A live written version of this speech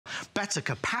better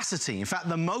capacity. In fact,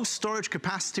 the most storage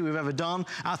capacity we've ever done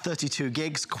at 32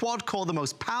 gigs, quad core, the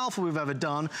most powerful we've ever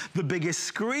done, the biggest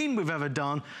screen we've ever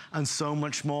done, and so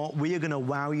much more. We are gonna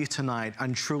wow you tonight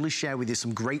and truly share with you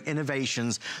some great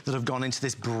innovations that have gone into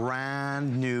this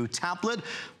brand new tablet.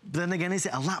 Then again, is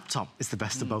it a laptop? It's the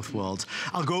best of both worlds.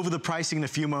 I'll go over the pricing in a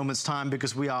few moments' time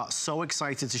because we are so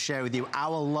excited to share with you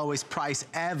our lowest price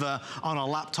ever on a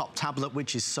laptop tablet,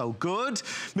 which is so good.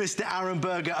 Mr. Aaron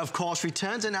Berger, of course,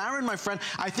 returns. And Aaron, my friend,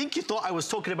 I think you thought I was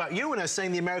talking about you when I was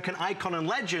saying the American icon and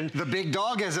legend. The big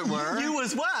dog, as it were. You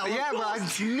as well. Yeah, well,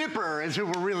 Nipper is who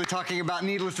we're really talking about,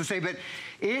 needless to say, but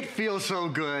it feels so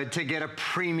good to get a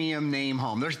premium name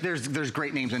home. There's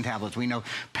great names in tablets. We know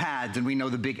pads, and we know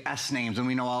the big S names, and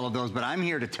we know all of those, but I'm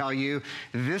here to tell you,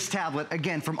 this tablet,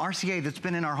 again, from RCA, that's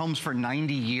been in our homes for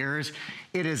 90 years,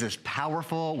 it is as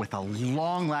powerful with a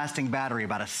long-lasting battery,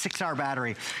 about a 6-hour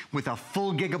battery, with a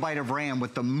full gigabyte of RAM,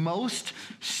 with the most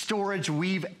storage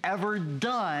we've ever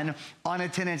done on a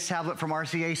 10-inch tablet from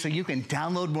RCA, so you can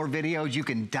download more videos, you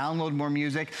can download more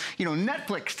music. You know,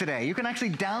 Netflix today, you can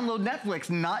actually download Netflix,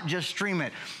 not just stream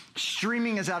it.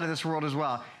 Streaming is out of this world as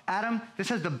well. Adam, this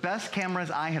has the best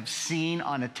cameras I have seen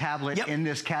on a tablet in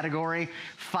this category.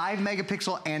 5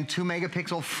 megapixel and 2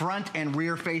 megapixel front and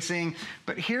rear facing.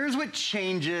 But here's what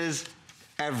changes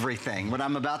everything. What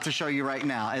I'm about to show you right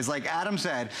now is, like Adam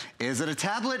said, is it a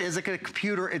tablet? Is it a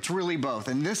computer? It's really both.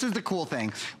 And this is the cool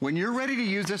thing. When you're ready to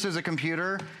use this as a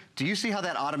computer, do you see how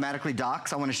that automatically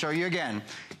docks? I want to show you again.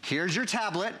 Here's your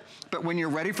tablet, but when you're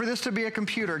ready for this to be a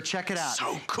computer, check it out.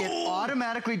 So cool. It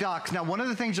automatically docks. Now, one of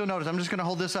the things you'll notice, I'm just going to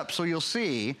hold this up so you'll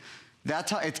see,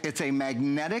 that's how it's a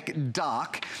magnetic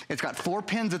dock. It's got 4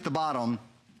 pins at the bottom.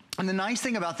 And the nice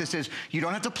thing about this is you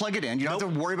don't have to plug it in. You don't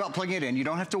have to worry about plugging it in. You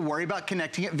don't have to worry about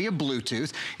connecting it via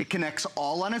Bluetooth. It connects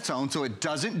all on its own, so it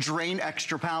doesn't drain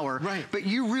extra power. Right. But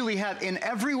you really have, in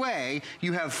every way,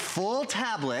 you have full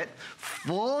tablet,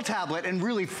 and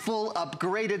really full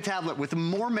upgraded tablet with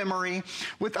more memory,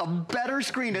 with a better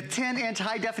screen, a 10-inch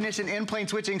high-definition in-plane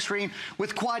switching screen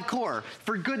with quad core.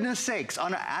 For goodness sakes,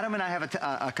 Adam and I have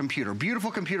a computer,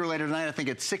 beautiful computer later tonight. I think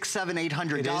it's $600, $700,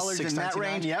 $800 in that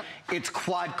range. Yep. It's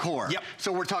quad core. Yep.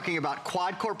 So we're talking about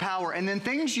quad core power, and then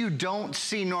things you don't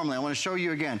see normally. I want to show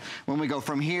you again. When we go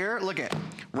from here, look at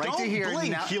right to here. Don't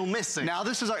blink, now, you'll miss it. Now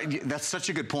this is that's such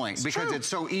a good point because it's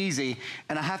so easy.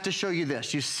 And I have to show you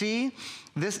this. You see,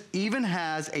 this even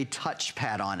has a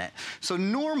touchpad on it. So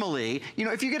normally, you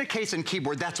know, if you get a case and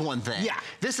keyboard, that's one thing. Yeah.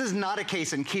 This is not a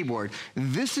case and keyboard.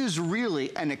 This is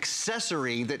really an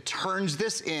accessory that turns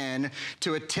this in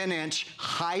to a 10-inch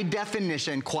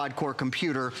high-definition quad-core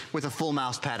computer with a full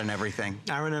mouse pad and everything.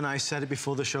 Aaron and I said it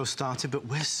before the show started, but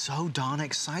we're so darn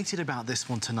excited about this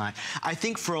one tonight. I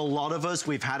think for a lot of us,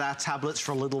 we've had our tablets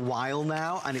for a little while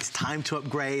now, and it's time to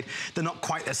upgrade. They're not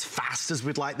quite as fast as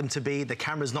we'd like them to be. The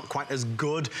camera's not quite as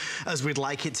good as we'd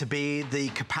like it to be. The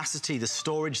capacity, the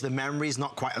storage, the memory is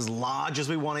not quite as large as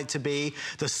we want it to be.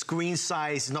 The screen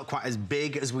size is not quite as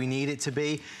big as we need it to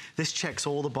be. This checks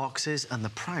all the boxes, and the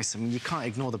price, I mean, you can't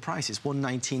ignore the price. It's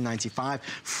 $119.95,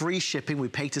 free shipping. We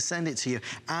pay to send it to you,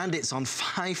 and it's on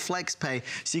 5 flex pay,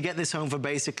 so you get this home for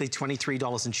basically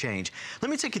 $23 and change.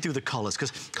 Let me take you through the colors, because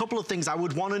a couple of things I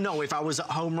would want to know if I was at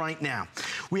home right now.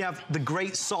 We have the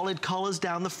great solid colors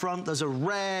down the front. There's a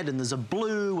red, and there's a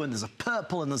blue, and there's a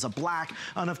purple, and there's a black,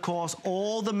 and of course,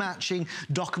 all the matching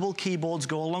dockable keyboards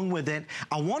go along with it.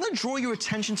 I want to draw your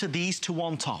attention to these two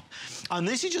on top, and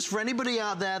this is just for anybody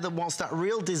out there that wants that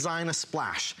real designer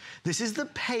splash. This is the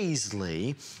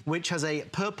Paisley, which has a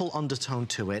purple undertone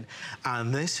to it,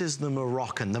 and this is the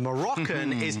Moroccan. The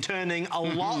Moroccan is turning a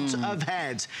lot of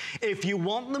heads. If you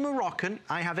want the Moroccan,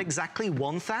 I have exactly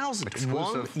 1,000.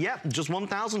 Exclusive. Yep, just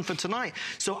 1,000 for tonight.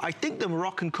 So I think the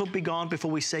Moroccan could be gone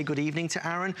before we say good evening to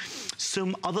Aaron.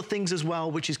 Some other things as well,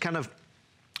 which is kind of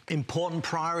important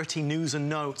priority news and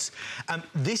notes.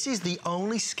 This is the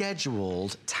only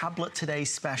scheduled Tablet Today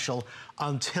special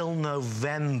until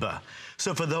November.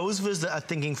 So for those of us that are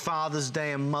thinking Father's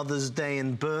Day and Mother's Day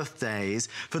and birthdays,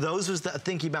 for those of us that are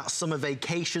thinking about summer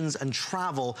vacations and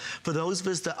travel, for those of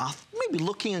us that are maybe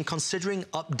looking and considering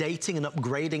updating and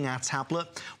upgrading our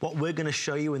tablet, what we're going to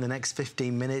show you in the next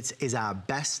 15 minutes is our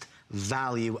best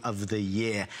value of the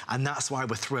year, and that's why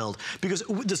we're thrilled, because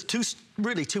there's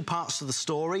really two parts to the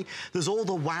story. There's all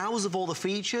the wows of all the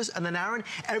features, and then Aaron,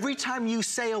 every time you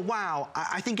say a wow,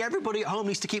 I think everybody at home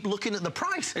needs to keep looking at the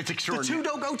price. It's extraordinary. The two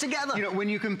don't go together. You know, when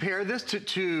you compare this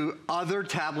to other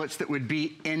tablets that would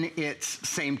be in its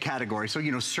same category, so,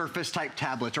 you know, Surface type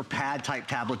tablets or Pad type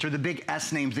tablets or the big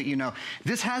S names that you know,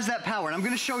 this has that power, and I'm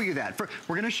going to show you that.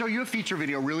 We're going to show you a feature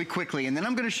video really quickly, and then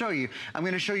I'm going to show you,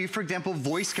 for example,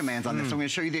 voice commands hands on this. So I'm gonna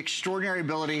show you the extraordinary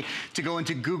ability to go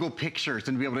into Google Pictures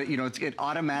and be able to, you know, it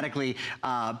automatically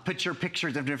puts your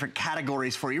pictures of different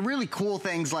categories for you. Really cool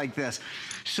things like this.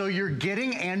 So you're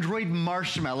getting Android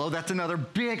Marshmallow. That's another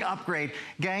big upgrade.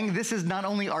 Gang, this is not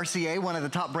only RCA, one of the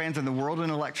top brands in the world in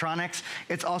electronics,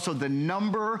 it's also the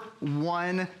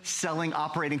 #1 selling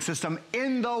operating system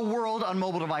in the world on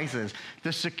mobile devices.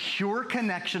 The secure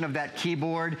connection of that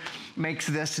keyboard makes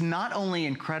this not only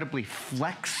incredibly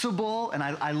flexible, and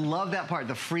I love that part,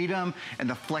 the freedom and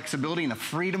the flexibility and the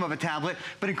freedom of a tablet,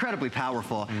 but incredibly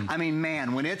powerful. I mean,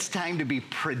 man, when it's time to be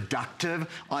productive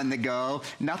on the go,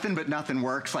 nothing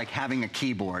works like having a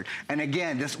keyboard. And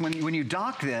again, this when you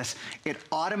dock this, it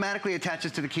automatically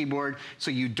attaches to the keyboard,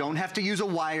 so you don't have to use a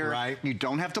wire, right. You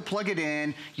don't have to plug it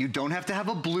in, you don't have to have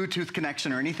a Bluetooth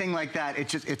connection or anything like that.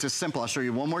 It's as simple. I'll show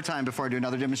you one more time before I do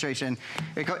another demonstration.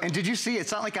 And did you see?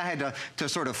 It's not like I had to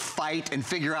sort of fight and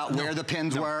figure out where the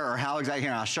pins were or how exactly.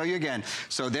 Here, I'll show you again.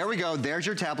 So there we go. There's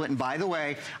your tablet. And by the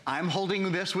way, I'm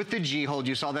holding this with the G hold.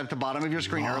 You saw that at the bottom of your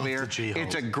screen earlier.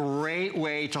 It's a great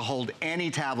way to hold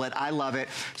any tablet. I love it.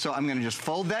 So I'm going to just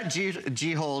fold that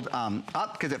G hold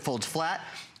up because it folds flat.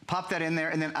 Pop that in there.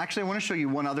 And then actually I want to show you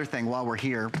one other thing while we're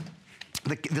here.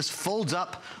 This folds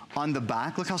up on the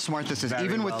back. Look how smart this is.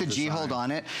 Even with the G hold on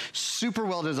it, super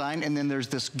well designed. And then there's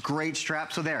this great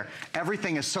strap. So there,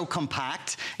 everything is so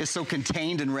compact, is so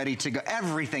contained and ready to go.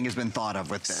 Everything has been thought of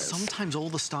with this. Sometimes all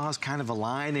the stars kind of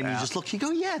align and you just look, you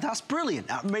go, yeah, that's brilliant.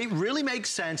 That really makes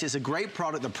sense. It's a great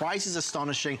product. The price is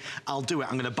astonishing. I'll do it.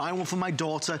 I'm going to buy one for my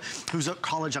daughter who's at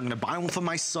college. I'm going to buy one for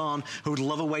my son who would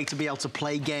love a way to be able to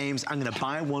play games. I'm going to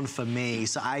buy one for me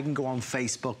so I can go on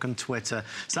Facebook and Twitter,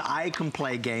 so I can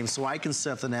play games, so I can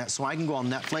surf the net, so I can go on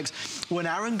Netflix. When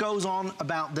Aaron goes on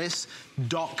about this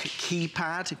dock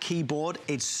keyboard,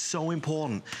 it's so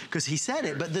important because he said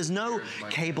it, but there's no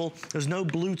cable, there's no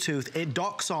Bluetooth. It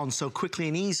docks on so quickly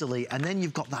and easily, and then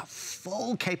you've got that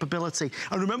full capability.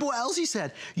 And remember what else he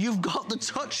said? You've got the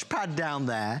touchpad down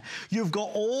there. You've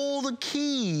got all the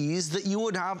keys that you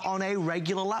would have on a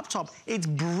regular laptop. It's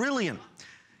brilliant.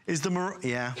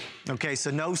 Okay,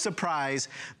 so no surprise.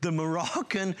 The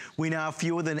Moroccan, we now have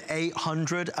fewer than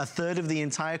 800. A third of the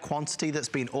entire quantity that's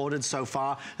been ordered so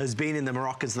far has been in the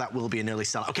Moroccan, so that will be an early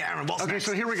seller. Okay, Aaron, what's next?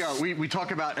 So here we go. We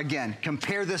talk about, again,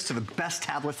 compare this to the best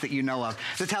tablets that you know of.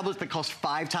 The tablets that cost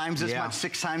 5 times as much,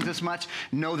 6 times as much.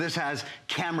 No, this has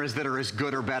cameras that are as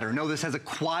good or better. No, this has a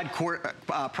quad-core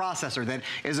processor that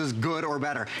is as good or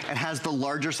better. It has the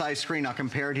larger size screen. I'll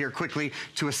compare it here quickly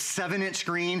to a 7-inch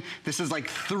screen. This is like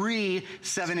 3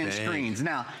 7-inch screens.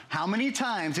 Now, how many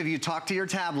times have you talked to your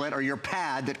tablet or your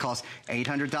pad that costs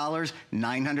 $800,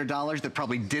 $900, that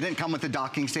probably didn't come with the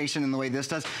docking station in the way this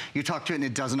does? You talk to it and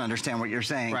it doesn't understand what you're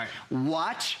saying. Right.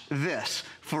 Watch this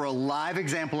for a live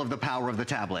example of the power of the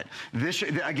tablet. This,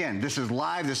 again, this is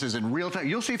live, this is in real time.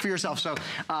 You'll see for yourself. So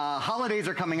holidays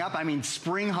are coming up. I mean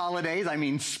spring holidays, I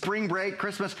mean spring break,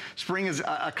 Christmas. Spring is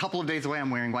a couple of days away. I'm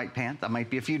wearing white pants. That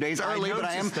might be a few days early, but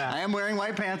I am wearing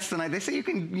white pants tonight. They say you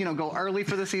can, you know, go early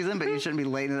for the season, but you shouldn't be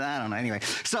late. I don't know. Anyway,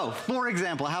 so for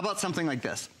example, how about something like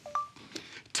this?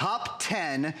 Top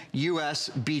 10 U.S.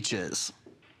 beaches.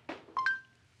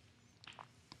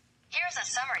 Here's a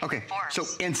summary. Okay, so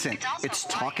instant. It's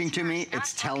talking to me.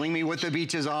 It's telling me what the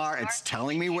beaches are. It's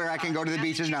telling me where I can go to the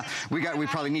beaches. Now, we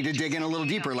probably need to dig in a little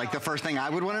deeper. Like the first thing I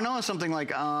would want to know is something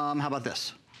like, how about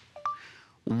this?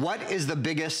 What is the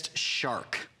biggest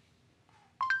shark?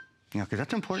 Yeah, because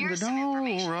that's important to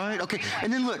know, right? Okay,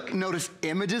 and then look, notice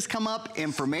images come up,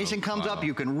 information comes up.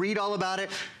 You can read all about it.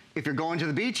 If you're going to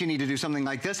the beach, you need to do something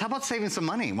like this. How about saving some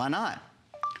money? Why not?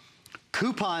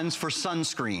 Coupons for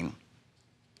sunscreen.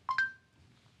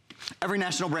 Every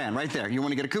national brand right there. You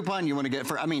want to get a coupon, you want to get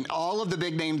for, I mean, all of the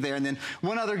big names there. And then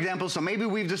one other example. So maybe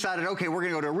we've decided, okay, we're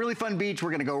going to go to a really fun beach. We're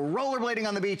going to go rollerblading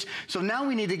on the beach. So now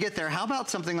we need to get there. How about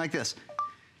something like this?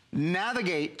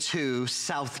 Navigate to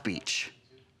South Beach.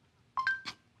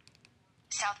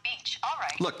 South Beach, all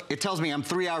right. Look, it tells me I'm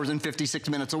 3 hours and 56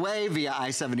 minutes away via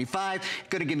I-75.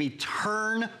 Gonna give me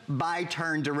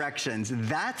turn-by-turn directions.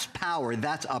 That's power,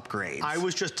 that's upgrades. I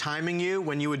was just timing you.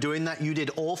 When you were doing that, you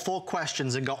did all 4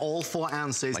 questions and got all 4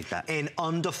 answers like that. in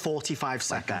under 45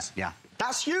 seconds. Like that, yeah.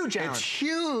 That's huge, Aaron. It's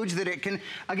huge that it can,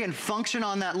 again, function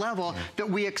on that level that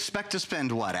we expect to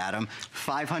spend, what, Adam?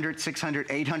 $500, $600,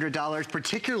 $800,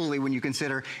 particularly when you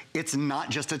consider it's not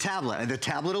just a tablet. The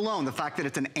tablet alone, the fact that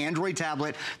it's an Android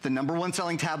tablet, the #1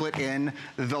 selling tablet in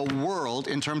the world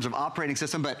in terms of operating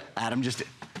system, but Adam just...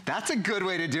 That's a good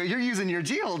way to do it. You're using your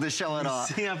G-hold to show it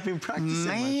off. See, I've been practicing.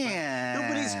 Man,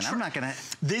 nobody's. I'm not gonna.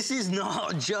 This is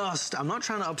not just. I'm not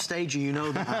trying to upstage you. You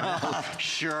know that.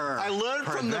 Sure. I learned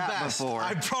from the best. for.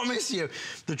 I promise you.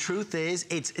 The truth is,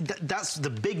 that's the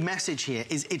big message here,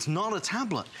 is it's not a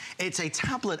tablet. It's a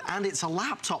tablet and it's a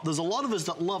laptop. There's a lot of us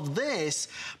that love this,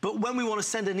 but when we want to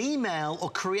send an email or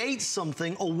create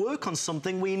something or work on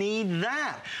something, we need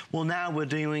that. Well, now we're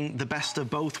doing the best of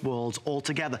both worlds all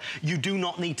together. You do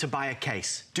not need to buy a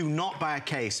case. Do not buy a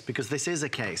case, because this is a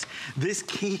case. This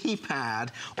keypad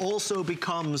also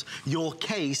becomes your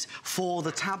case for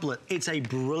the tablet. It's a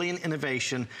brilliant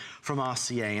innovation from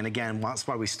RCA, and again, that's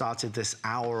why we started this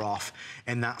hour off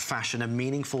in that fashion, a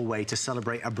meaningful way to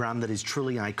celebrate a brand that is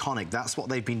truly iconic. That's what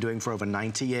they've been doing for over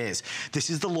 90 years.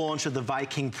 This is the launch of the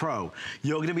Viking Pro.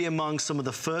 You're going to be among some of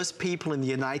the first people in the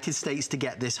United States to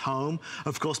get this home.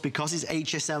 Of course, because it's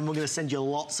HSN, we're going to send you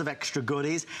lots of extra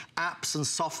goodies, apps and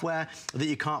software that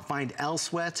you can't find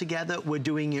elsewhere together. We're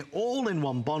doing it all in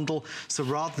one bundle, so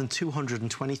rather than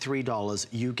 $223,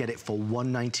 you get it for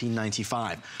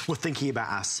 $119.95. We're thinking about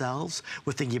ourselves.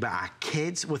 We're thinking about our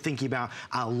kids. We're thinking about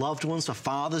our loved ones for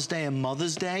Father's Day and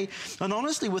Mother's Day. And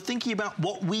honestly, we're thinking about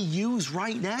what we use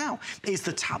right now. Is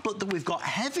the tablet that we've got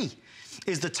heavy?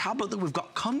 Is the tablet that we've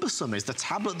got cumbersome? Is the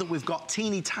tablet that we've got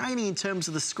teeny tiny in terms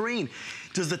of the screen?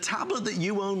 Does the tablet that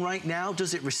you own right now,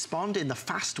 does it respond in the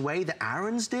fast way that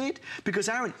Aaron's did? Because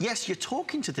Aaron, yes, you're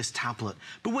talking to this tablet,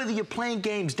 but whether you're playing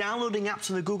games, downloading apps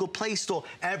in the Google Play Store,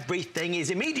 everything is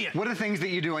immediate. What are the things that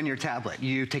you do on your tablet?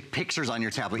 You take pictures on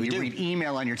your tablet, you read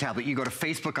email on your tablet, you go to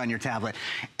Facebook on your tablet,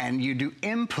 and you do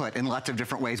input in lots of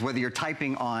different ways, whether you're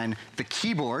typing on the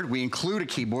keyboard, we include a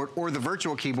keyboard, or the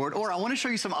virtual keyboard, or I want to show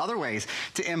you some other ways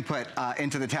to input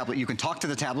into the tablet. You can talk to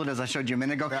the tablet, as I showed you a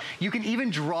minute ago. Yep. You can even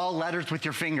draw letters with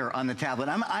your finger on the tablet.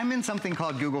 I'm in something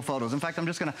called Google Photos. In fact, I'm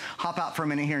just going to hop out for a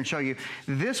minute here and show you.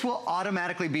 This will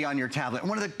automatically be on your tablet.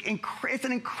 It's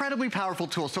an incredibly powerful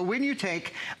tool. So when you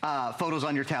take photos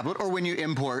on your tablet, or when you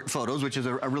import photos, which is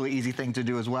a really easy thing to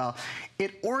do as well,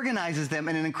 it organizes them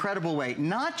in an incredible way,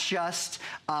 not just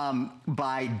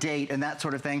by date and that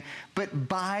sort of thing, but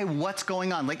by what's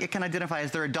going on. Like, it can identify,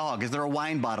 is there a dog? Is there a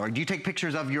wine bottle? Or do you take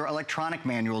pictures of your electronic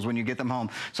manuals when you get them home?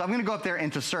 So I'm going to go up there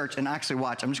into search and actually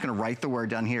watch. I'm just going to write the word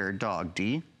down here, dog,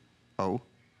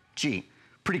 D-O-G.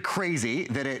 Pretty crazy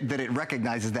that it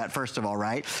recognizes that, first of all,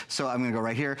 right? So I'm going to go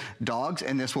right here, dogs,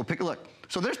 and this will pick, look.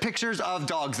 So there's pictures of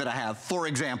dogs that I have, for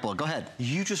example. Go ahead.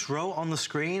 You just wrote on the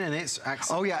screen and it's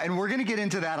Oh yeah, and we're gonna get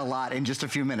into that a lot in just a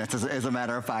few minutes, as a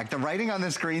matter of fact. The writing on the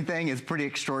screen thing is pretty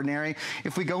extraordinary.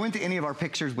 If we go into any of our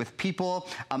pictures with people,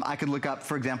 I could look up,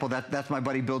 for example, that's my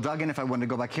buddy Bill Duggan. If I wanted to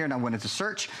go back here and I wanted to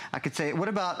search, I could say, what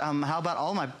about, how about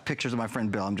all my pictures of my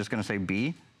friend Bill? I'm just gonna say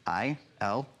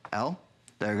B-I-L-L.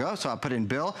 There you go. So I'll put in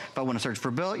Bill. If I want to search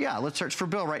for Bill, yeah, let's search for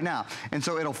Bill right now. And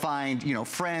so it'll find, you know,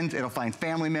 friends, it'll find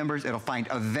family members, it'll find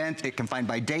events, it can find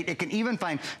by date, it can even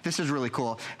find, this is really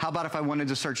cool. How about if I wanted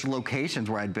to search locations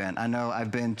where I'd been? I know I've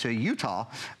been to Utah.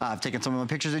 I've taken some of my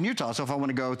pictures in Utah. So if I want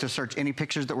to go to search any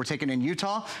pictures that were taken in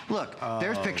Utah, look,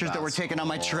 there's pictures that were taken on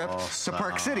my trip to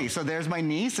Park City. So there's my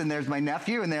niece and there's my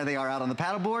nephew, and there they are out on the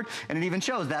paddleboard. And it even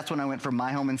shows that's when I went from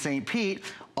my home in St. Pete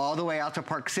all the way out to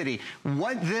Park City.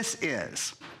 What this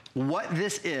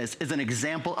is an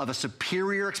example of a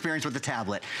superior experience with the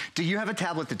tablet. Do you have a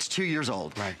tablet that's 2 years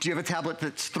old? Right. Do you have a tablet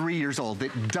that's 3 years old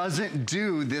that doesn't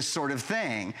do this sort of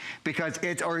thing? Because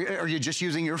or you're just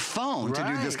using your phone to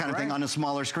do this kind of thing on a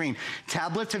smaller screen.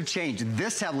 Tablets have changed.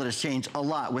 This tablet has changed a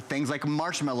lot with things like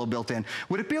Marshmallow built in.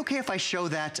 Would it be okay if I show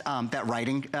that that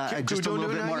writing just a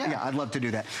little bit more? Yeah, I'd love to do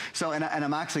that. So, and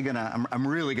I'm actually gonna, I'm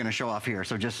really gonna show off here.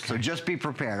 So just be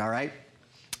prepared, all right?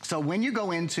 So when you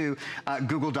go into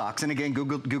Google Docs, and again,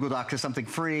 Google Docs is something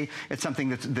free. It's something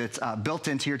that's built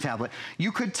into your tablet.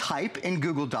 You could type in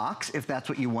Google Docs if that's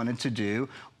what you wanted to do,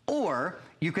 or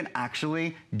you can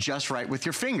actually just write with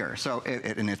your finger. So,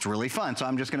 and it's really fun. So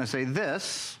I'm just gonna say,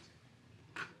 this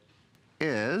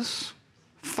is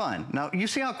fun. Now, you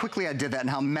see how quickly I did that and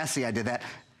how messy I did that?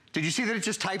 Did you see that it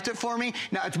just typed it for me?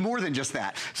 Now, it's more than just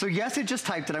that. So yes, it just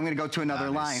typed it. I'm gonna go to another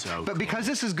line. So but because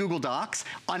this is Google Docs,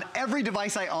 on every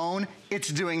device I own, it's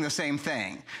doing the same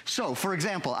thing. So for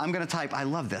example, I'm gonna type, I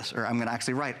love this, or I'm gonna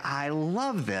actually write, I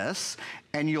love this,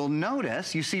 and you'll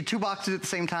notice, you see two boxes at the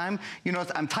same time. You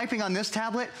notice I'm typing on this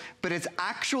tablet, but it's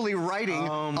actually writing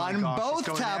on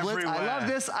both tablets.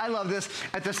 I love this,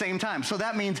 at the same time. So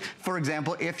that means, for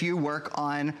example, if you work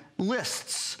on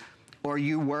lists, or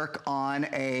you work on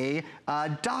a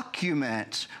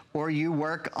document, or you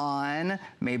work on,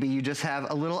 maybe you just have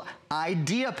a little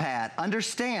idea pad.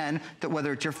 Understand that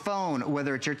whether it's your phone,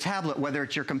 whether it's your tablet, whether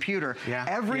it's your computer,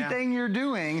 everything you're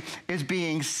doing is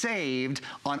being saved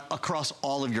across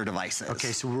all of your devices.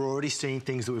 Okay, so we're already seeing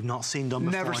things that we've not seen done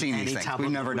before. Never seen these things. We've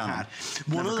never done them.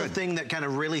 One other thing that kind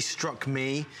of really struck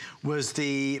me was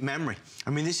the memory. I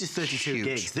mean, this is 32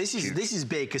 gigs. This is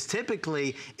big, because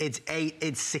typically it's 8,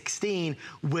 it's 16.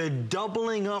 We're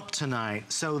doubling up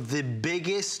tonight, so the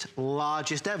biggest,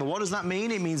 largest ever. What does that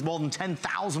mean? It means more than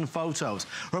 10,000 photos,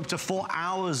 or up to 4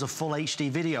 hours of full HD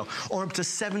video, or up to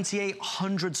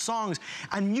 7,800 songs.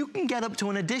 And you can get up to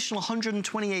an additional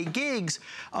 128 gigs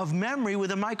of memory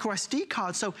with a micro SD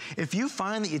card. So if you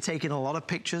find that you're taking a lot of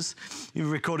pictures, you're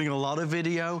recording a lot of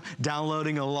video,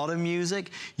 downloading a lot of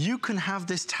music, you can have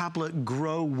this tablet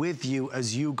grow with you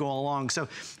as you go along. So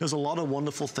there's a lot of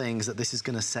wonderful things that this is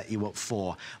going to set you up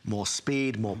for. More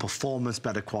speed, more performance,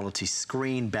 better quality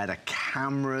screen, better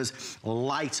cameras,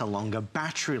 lighter, longer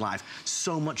battery life,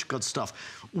 so much good stuff.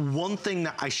 One thing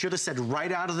that I should have said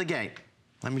right out of the gate,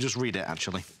 let me just read it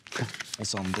actually.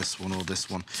 It's on this one or this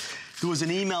one. There was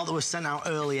an email that was sent out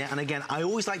earlier, and again, I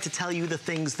always like to tell you the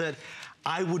things that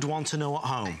I would want to know at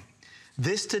home.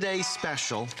 This today's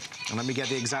special, and let me get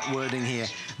the exact wording here.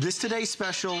 This today's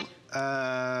special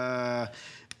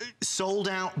sold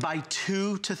out by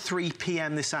 2 to 3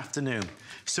 p.m. this afternoon.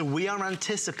 So we are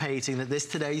anticipating that this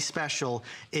today's special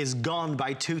is gone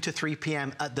by 2 to 3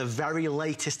 p.m. at the very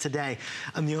latest today.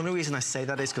 And the only reason I say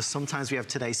that is because sometimes we have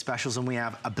today's specials and we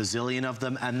have a bazillion of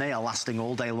them and they are lasting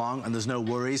all day long and there's no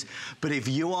worries. But if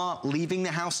you are leaving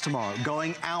the house tomorrow,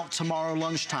 going out tomorrow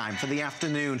lunchtime for the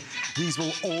afternoon, these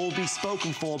will all be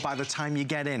spoken for by the time you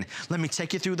get in. Let me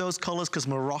take you through those colors, because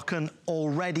Moroccan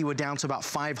already we're down to about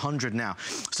 500 now.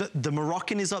 So the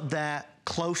Moroccan is up there,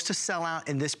 close to sellout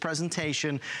in this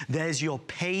presentation. There's your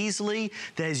paisley,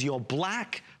 there's your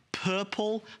black,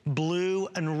 purple, blue,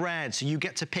 and red. So you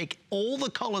get to pick all the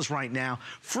colors right now.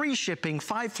 Free shipping,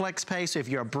 5 flex pay. So if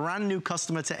you're a brand new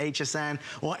customer to HSN,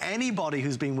 or anybody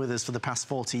who's been with us for the past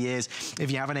 40 years,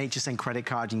 if you have an HSN credit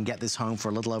card, you can get this home for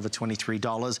a little over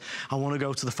 $23. I want to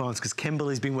go to the phones because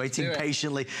Kimberly's been waiting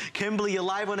patiently. Kimberly, you're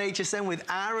live on HSN with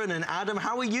Aaron and Adam.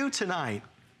 How are you tonight?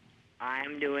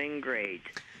 I'm doing great.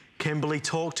 Kimberly,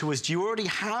 talk to us. Do you already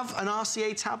have an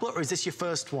RCA tablet, or is this your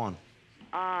first one?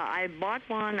 I bought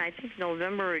one, I think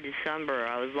November or December.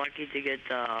 I was lucky to get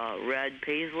the red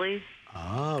paisley.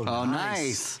 Oh,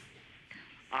 nice.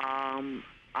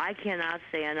 I cannot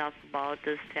say enough about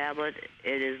this tablet.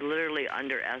 It is literally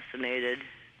underestimated.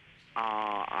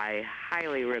 I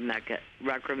highly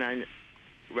recommend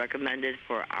it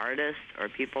for artists or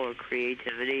people with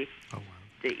creativity. Oh, wow.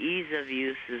 The ease of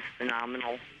use is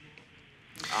phenomenal.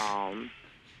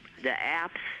 The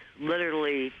apps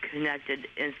literally connected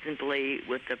instantly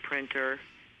with the printer,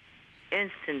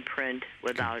 instant print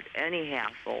without any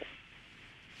hassle.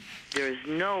 There's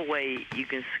no way you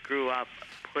can screw up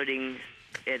putting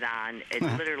it on. It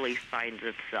literally finds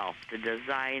itself. The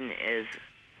design is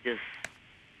just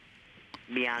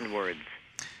beyond words.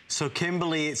 So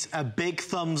Kimberly, it's a big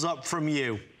thumbs up from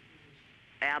you.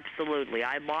 Absolutely.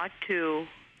 I bought 2.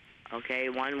 Okay,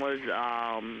 one was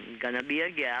gonna be a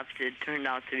gift. It turned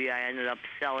out to be, I ended up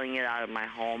selling it out of my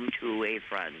home to a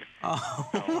friend. Oh,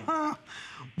 so.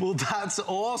 Well, that's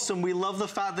awesome. We love the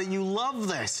fact that you love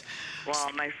this.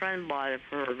 Well, my friend bought it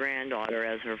for her granddaughter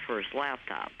as her first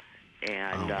laptop.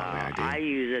 And I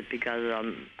use it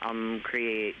because I'm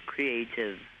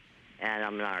creative and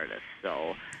I'm an artist.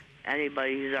 So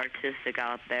anybody who's artistic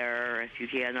out there, if you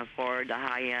can't afford the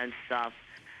high-end stuff,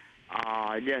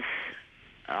 this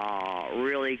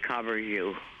really covers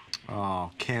you.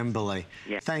 Oh, Kimberly,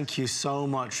 thank you so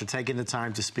much for taking the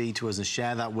time to speak to us and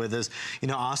share that with us. You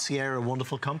know, RCA are a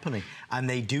wonderful company, and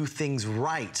they do things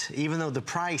right. Even though the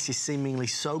price is seemingly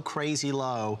so crazy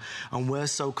low, and we're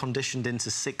so conditioned into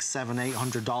 $600, $700,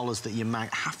 $800 that you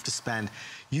might have to spend,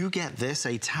 you get this,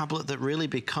 a tablet that really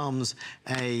becomes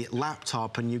a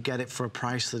laptop, and you get it for a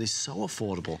price that is so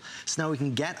affordable. So now we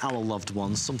can get our loved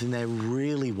ones something they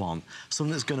really want,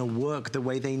 something that's going to work the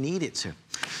way they need it to.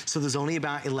 So there's only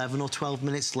about 11 or 12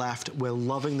 minutes left. We're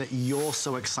loving that you're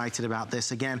so excited about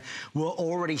this. Again, we're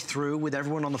already through with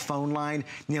everyone on the phone line,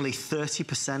 nearly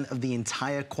 30% of the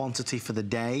entire quantity for the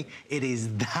day. It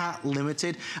is that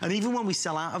limited. And even when we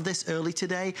sell out of this early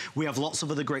today, we have lots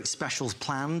of other great specials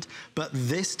planned, but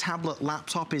this tablet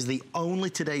laptop is the only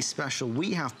today's special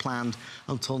we have planned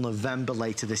until November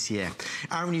later this year.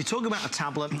 Aaron, you talk about a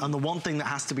tablet, and the one thing that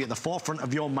has to be at the forefront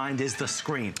of your mind is the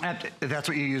screen. That's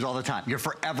what you use all the time. You're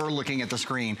forever looking at the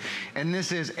screen. And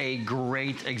this is a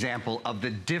great example of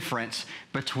the difference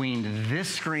between this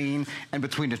screen and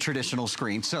between a traditional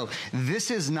screen. So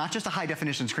this is not just a high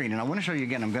definition screen. And I want to show you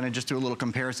again, I'm going to just do a little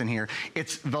comparison here.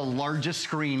 It's the largest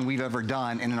screen we've ever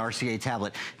done in an RCA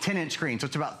tablet, 10-inch screen. So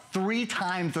it's about 3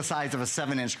 times the size of a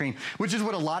 7-inch screen, which is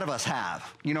what a lot of us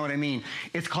have. You know what I mean?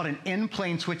 It's called an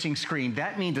in-plane switching screen.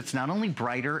 That means it's not only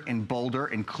brighter and bolder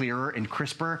and clearer and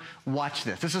crisper. Watch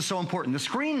this. This is so important. The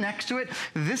screen next to it,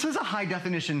 this is a high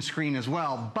definition screen as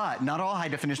well, but not all high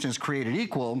definition is created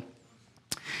equal.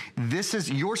 This is,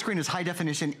 your screen is high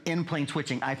definition in-plane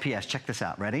switching IPS. Check this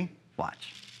out. Ready?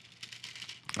 Watch.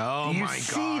 Oh my gosh. You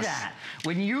see that?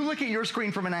 When you look at your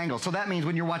screen from an angle, so that means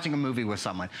when you're watching a movie with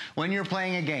someone, when you're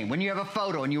playing a game, when you have a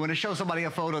photo and you want to show somebody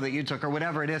a photo that you took or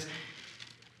whatever it is,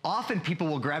 often people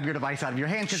will grab your device out of your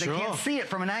hand because they can't see it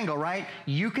from an angle, right?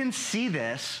 You can see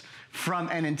this from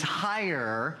an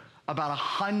entire about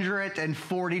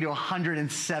 140 to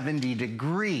 170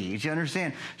 degrees, you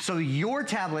understand? So your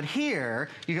tablet here,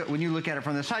 when you look at it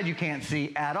from the side, you can't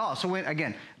see at all. So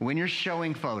again, when you're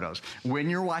showing photos, when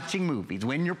you're watching movies,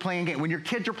 when you're playing games, when your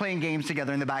kids are playing games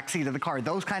together in the back seat of the car,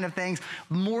 those kind of things,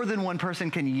 more than one person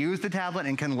can use the tablet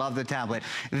and can love the tablet.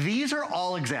 These are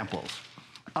all examples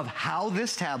of how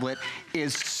this tablet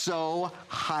is so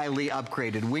highly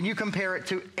upgraded. When you compare it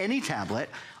to any tablet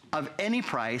of any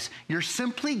price, you're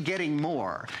simply getting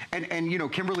more. And you know,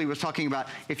 Kimberly was talking about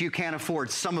if you can't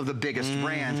afford some of the biggest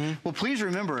brands. Well, please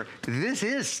remember, this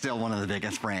is still one of the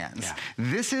biggest brands. Yeah.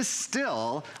 This is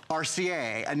still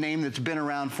RCA, a name that's been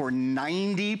around for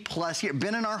 90 plus years,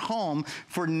 been in our home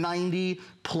for 90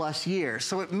 plus years.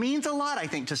 So it means a lot, I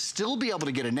think, to still be able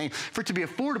to get a name, for it to be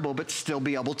affordable, but still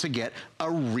be able to get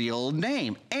a real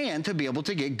name, and to be able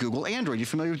to get Google Android. You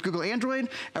familiar with Google Android?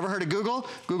 Ever heard of Google?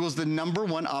 Google's the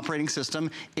 #1 operating system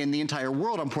in the entire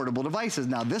world on portable devices.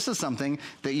 Now, this is something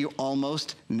that you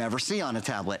almost never see on a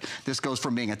tablet. This goes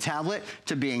from being a tablet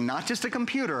to being not just a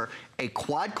computer, a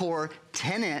quad-core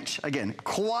 10-inch, again,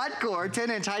 quad-core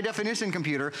 10-inch high-definition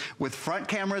computer with front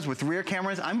cameras, with rear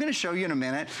cameras. I'm going to show you in a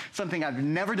minute something I've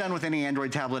never done with any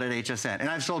Android tablet at HSN. And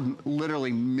I've sold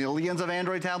literally millions of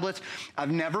Android tablets.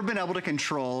 I've never been able to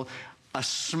control a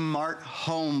smart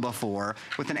home before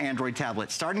with an Android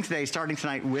tablet. Starting today, starting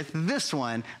tonight with this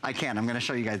one, I can. I'm going to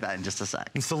show you guys that in just a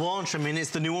sec. It's the launch. I mean, it's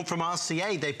the new one from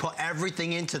RCA. They put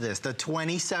everything into this. The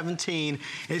 2017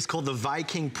 is called the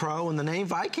Viking Pro, and the name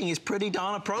Viking is pretty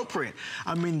darn appropriate.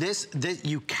 I mean, this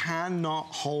you cannot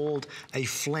hold a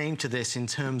flame to this in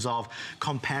terms of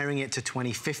comparing it to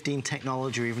 2015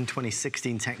 technology or even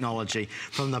 2016 technology.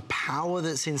 From the power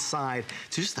that's inside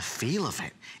to just the feel of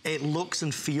it. It looks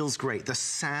and feels great. The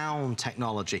sound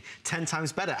technology, 10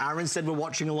 times better. Aaron said we're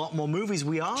watching a lot more movies.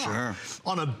 We are. Sure.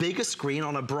 On a bigger screen,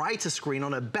 on a brighter screen,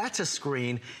 on a better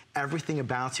screen, everything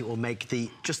about it will make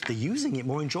just the using it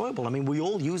more enjoyable. I mean, we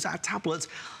all use our tablets,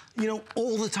 you know,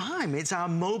 all the time. It's our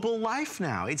mobile life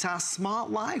now. It's our smart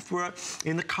life. We're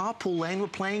in the carpool lane, we're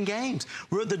playing games.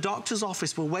 We're at the doctor's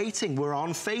office, we're waiting, we're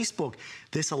on Facebook.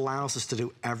 This allows us to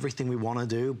do everything we want to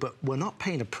do, but we're not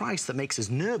paying a price that makes us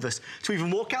nervous to even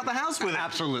walk out the house with it.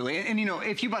 Absolutely. And you know,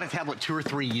 if you bought a tablet 2 or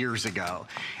 3 years ago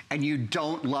and you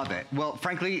don't love it, well,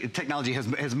 frankly, technology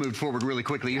has moved forward really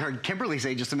quickly. You heard Kimberly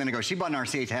say just a minute ago, she bought an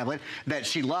RCA tablet that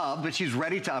she loved, but she's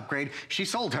ready to upgrade. She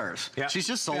sold hers. Yep. She's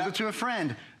just sold it to a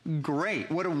friend.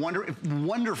 Great. What a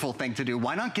wonderful thing to do.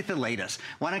 Why not get the latest?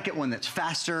 Why not get one that's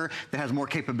faster, that has more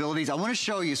capabilities? I want to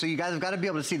show you, so you guys have got to be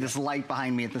able to see this light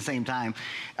behind me at the same time.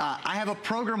 I have a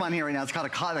program on here right now. It's called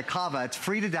the Kava. It's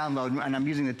free to download, and I'm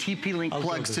using the TP-Link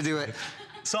plugs to do it.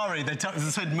 Sorry, they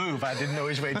said move. I didn't know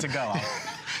which way to go.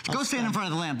 Go stand in front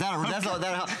of the lamp.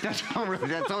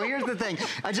 So here's the thing.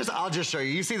 I'll just show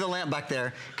you. You see the lamp back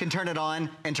there. Can turn it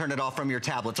on and turn it off from your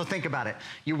tablet. So think about it.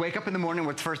 You wake up in the morning.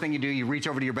 What's the first thing you do? You reach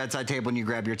over to your bedside table and you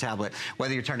grab your tablet.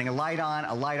 Whether you're turning a light on,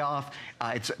 a light off.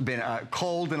 It's been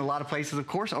cold in a lot of places, of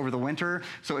course, over the winter.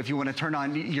 So if you want to turn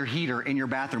on your heater in your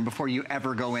bathroom before you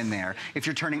ever go in there. If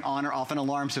you're turning on or off an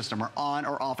alarm system or on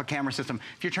or off a camera system.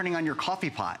 If you're turning on your coffee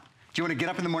pot. Do you want to get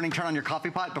up in the morning, turn on your coffee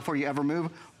pot before you ever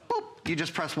move? Boop. You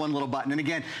just press one little button. And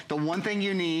again, the one thing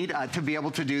you need to be able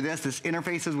to do this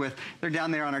interfaces with, they're down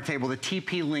there on our table, the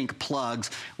TP-Link plugs,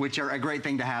 which are a great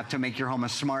thing to have to make your home a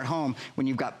smart home. When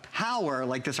you've got power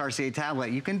like this RCA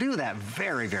tablet, you can do that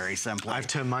very, very simply. I've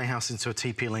turned my house into a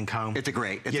TP-Link home. It's a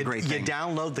great thing. You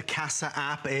download the Casa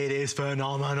app. It is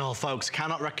phenomenal, folks.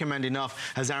 Cannot recommend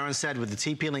enough. As Aaron said, with the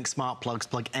TP-Link smart plugs,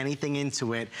 plug anything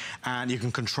into it and you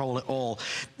can control it all.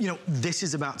 You know, this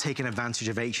is about taking advantage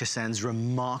of HSN's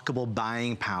remarkable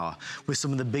buying power. With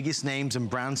some of the biggest names and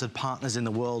brands and partners in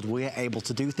the world, we're able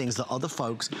to do things that other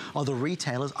folks, other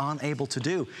retailers aren't able to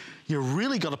do. You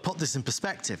really got to put this in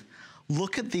perspective.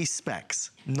 Look at these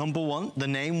specs. Number one, the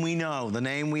name we know, the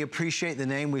name we appreciate, the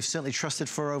name we've certainly trusted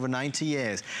for over 90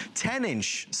 years.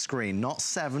 10-inch screen, not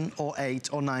 7 or 8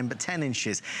 or 9, but 10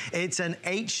 inches. It's an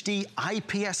HD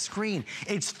IPS screen.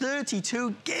 It's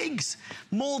 32 gigs,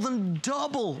 more than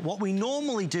double what we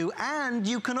normally do, and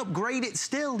you can upgrade it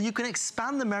still. You can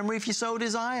expand the memory if you so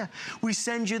desire. We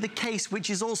send you the case,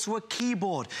 which is also a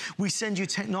keyboard. We send you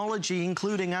technology,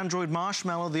 including Android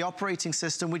Marshmallow, the operating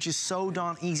system, which is so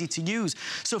darn easy to use.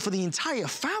 So for the entire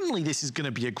family, this is going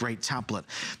to be a great tablet.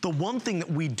 The one thing that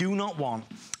we do not want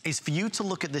is for you to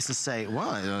look at this and say,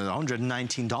 well,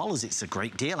 $119, it's a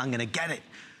great deal, I'm going to get it.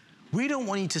 We don't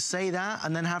want you to say that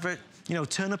and then have it, you know,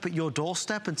 turn up at your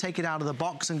doorstep and take it out of the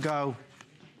box and go,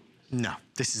 no,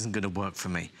 this isn't going to work for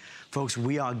me. Folks,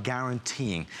 we are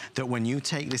guaranteeing that when you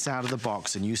take this out of the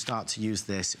box and you start to use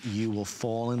this, you will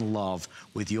fall in love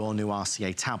with your new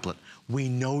RCA tablet. We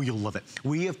know you'll love it.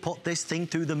 We have put this thing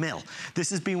through the mill. This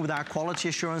has been with our quality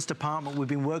assurance department. We've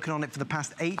been working on it for the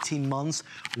past 18 months.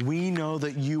 We know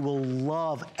that you will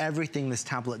love everything this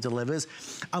tablet delivers.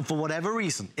 And for whatever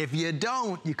reason, if you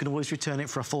don't, you can always return it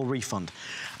for a full refund.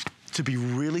 To be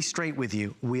really straight with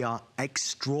you, we are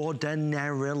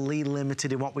extraordinarily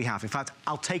limited in what we have. In fact,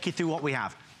 I'll take you through what we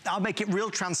have. I'll make it real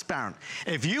transparent.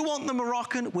 If you want the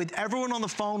Moroccan, with everyone on the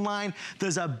phone line,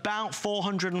 there's about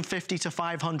 450 to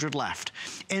 500 left.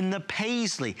 In the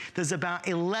Paisley, there's about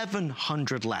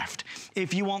 1,100 left.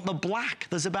 If you want the black,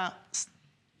 there's about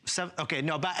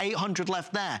about 800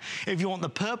 left there. If you want the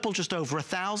purple, just over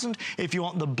 1,000. If you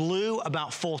want the blue,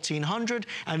 about 1,400.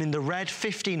 And in the red,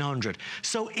 1,500.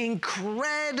 So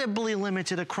incredibly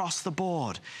limited across the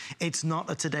board. It's not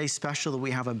a Today Special that we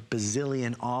have a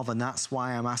bazillion of, and that's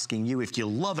why I'm asking you, if you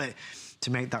love it, to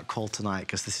make that call tonight,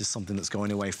 because this is something that's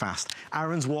going away fast.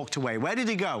 Aaron's walked away. Where did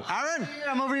he go? Aaron?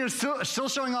 I'm over here still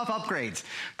showing off upgrades.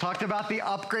 Talked about the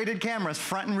upgraded cameras,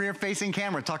 front and rear facing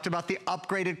camera. Talked about the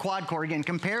upgraded quad core. Again,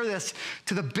 compare this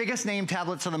to the biggest name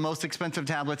tablets, to the most expensive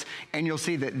tablets, and you'll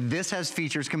see that this has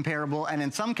features comparable, and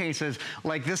in some cases,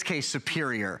 like this case,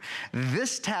 superior.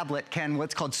 This tablet can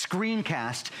what's called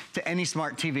screencast to any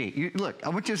smart TV. Look, I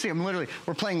want you to see,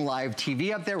 we're playing live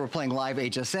TV up there. We're playing live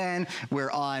HSN.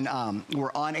 We're on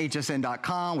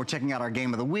HSN.com. We're checking out our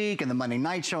game of the week and the Monday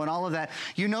night show and all of that.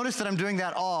 You notice that I'm doing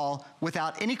that all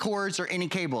without any cords or any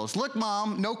cables. Look,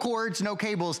 Mom, no cords, no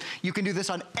cables. You can do this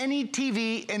on any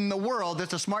TV in the world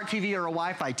that's a smart TV or a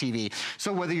Wi-Fi TV.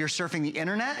 So whether you're surfing the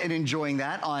internet and enjoying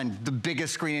that on the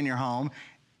biggest screen in your home,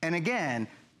 and again,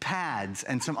 pads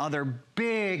and some other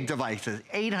big devices,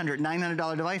 $800,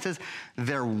 $900 devices,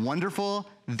 they're wonderful.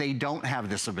 They don't have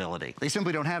this ability. They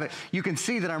simply don't have it. You can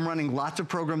see that I'm running lots of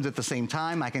programs at the same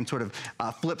time. I can sort of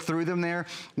flip through them there.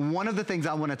 One of the things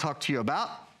I want to talk to you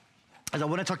about is I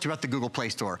want to talk to you about the Google Play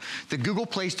Store. The Google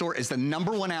Play Store is the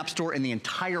 #1 app store in the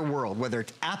entire world, whether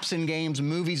it's apps and games,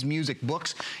 movies, music,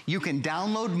 books. You can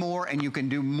download more and you can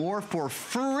do more for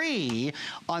free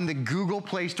on the Google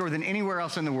Play Store than anywhere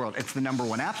else in the world. It's the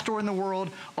 #1 app store in the world,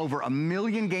 over 1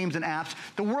 million games and apps,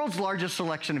 the world's largest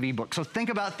selection of ebooks. So think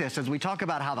about this as we talk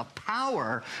about how the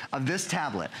power of this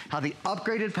tablet, how the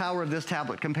upgraded power of this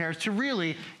tablet compares to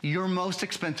really your most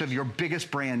expensive, your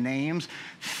biggest brand names.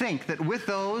 Think that with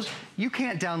those, you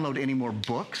can't download any more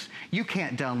books. You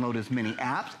can't download as many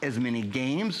apps, as many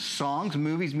games, songs,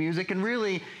 movies, music, and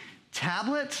really,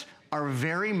 tablets are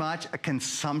very much a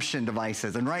consumption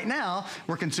devices. And right now,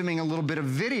 we're consuming a little bit of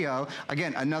video.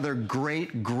 Again, another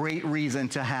great reason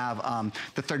to have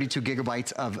the 32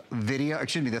 gigabytes of video,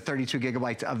 excuse me, the 32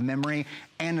 gigabytes of memory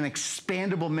and an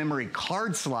expandable memory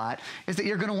card slot is that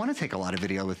you're gonna wanna take a lot of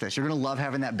video with this. You're gonna love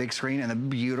having that big screen and a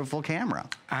beautiful camera.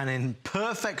 And in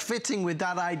perfect fitting with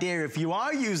that idea, if you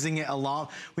are using it a lot,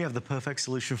 we have the perfect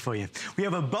solution for you. We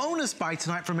have a bonus buy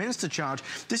tonight from InstaCharge.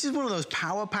 This is one of those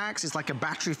power packs. It's like a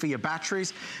battery for your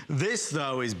batteries. This,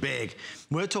 though, is big.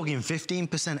 We're talking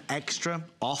 15% extra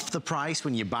off the price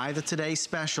when you buy the Today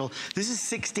Special. This is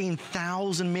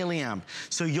 16,000 milliamp.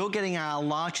 So you're getting our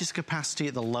largest capacity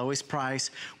at the lowest price.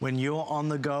 When you're on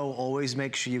the go, always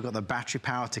make sure you've got the battery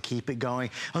power to keep it going.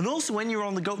 And also when you're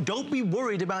on the go, don't be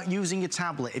worried about using your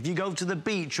tablet. If you go to the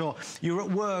beach or you're at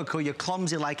work or you're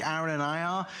clumsy like Aaron and I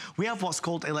are, we have what's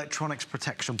called Electronics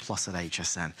Protection Plus at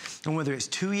HSN. And whether it's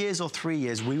 2 years or 3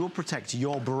 years, we will protect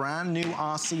your brand new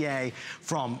RCA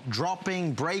from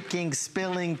dropping, breaking,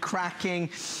 spilling, cracking.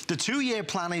 The 2-year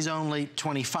plan is only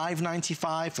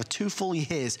 $25.95 for 2 full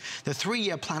years. The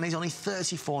 3-year plan is only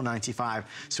 $34.95.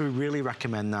 So we really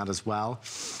recommend that as well.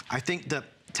 I think that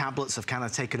tablets have kind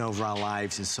of taken over our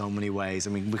lives in so many ways. I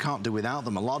mean, we can't do without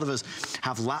them. A lot of us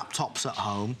have laptops at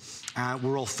home, and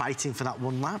we're all fighting for that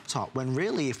one laptop, when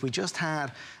really, if we just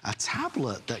had a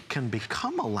tablet that can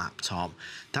become a laptop,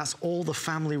 that's all the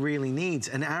family really needs.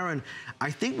 And Aaron,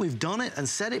 I think we've done it and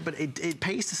said it, but it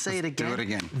pays to say it again. Do it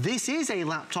again. This is a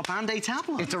laptop and a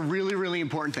tablet. It's a really, really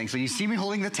important thing. So you see me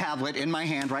holding the tablet in my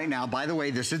hand right now. By the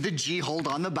way, this is the G hold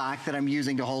on the back that I'm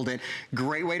using to hold it.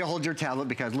 Great way to hold your tablet,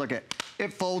 because look,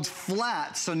 it folds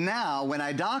flat. So now when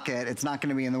I dock it, it's not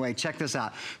gonna be in the way. Check this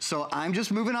out. So I'm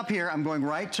just moving up here. I'm going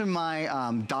right to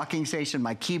my docking station,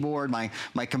 my keyboard, my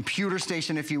computer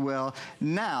station, if you will.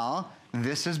 Now,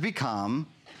 this has become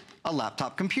a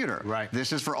laptop computer. Right.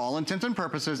 This is, for all intents and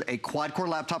purposes, a quad-core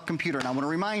laptop computer. And I want to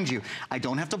remind you, I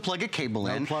don't have to plug a cable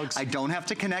in. No plugs. I don't have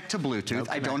to connect to Bluetooth.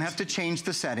 No I don't have to change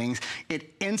the settings.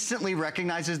 It instantly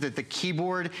recognizes that the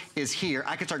keyboard is here.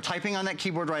 I could start typing on that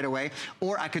keyboard right away,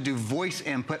 or I could do voice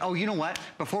input. Oh, you know what?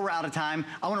 Before we're out of time,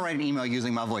 I want to write an email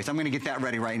using my voice. I'm going to get that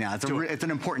ready right now. It's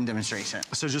an important demonstration.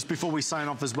 So just before we sign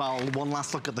off as well, one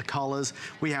last look at the colors.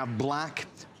 We have black,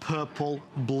 purple,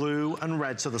 blue, and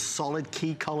red, so the solid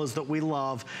key colors that we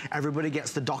love. Everybody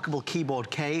gets the dockable keyboard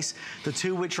case. The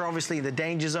two which are obviously in the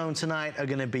danger zone tonight are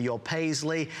gonna be your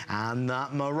Paisley and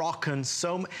that Moroccan.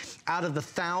 So out of the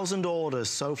 1,000 orders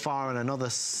so far, and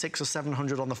another 600 or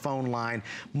 700 on the phone line,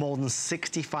 more than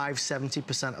 65,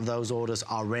 70% of those orders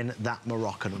are in that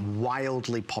Moroccan.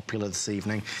 Wildly popular this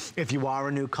evening. If you are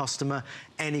a new customer,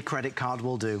 any credit card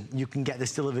will do. You can get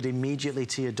this delivered immediately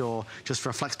to your door just for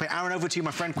a flex pay. Aaron, over to you, my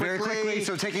friend, quickly. Very quickly,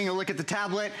 so taking a look at the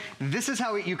tablet, this is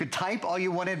how you could type all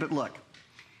you wanted, but look,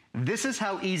 this is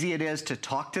how easy it is to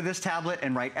talk to this tablet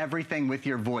and write everything with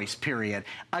your voice, period.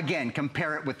 Again,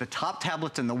 compare it with the top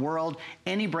tablets in the world,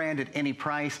 any brand at any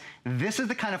price. This is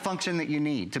the kind of function that you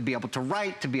need to be able to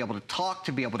write, to be able to talk,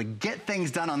 to be able to get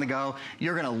things done on the go.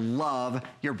 You're gonna love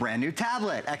your brand new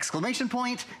tablet. Exclamation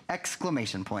point,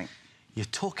 exclamation point. You're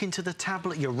talking to the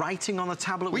tablet, you're writing on the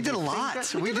tablet. We did a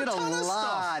lot. We did a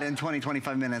lot in 20,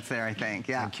 25 minutes there, I think.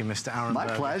 Yeah. Thank you, Mr. Aaron. My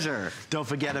pleasure. Don't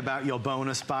forget about your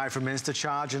bonus buy from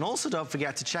InstaCharge, and also don't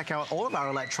forget to check out all of our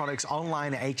electronics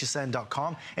online at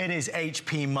hsn.com. It is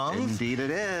HP month. Indeed it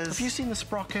is. Have you seen the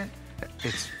sprocket?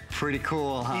 It's pretty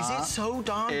cool, huh? Is it so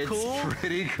darn cool? It's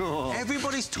pretty cool.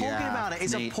 Everybody's talking about it.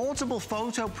 It's neat. A portable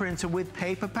photo printer with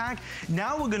paper pack.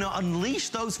 Now we're going to unleash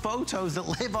those photos that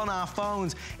live on our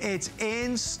phones. It's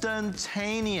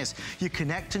instantaneous. You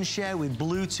connect and share with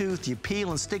Bluetooth. You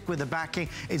peel and stick with the backing.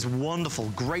 It's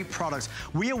wonderful. Great products.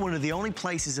 We are one of the only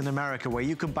places in America where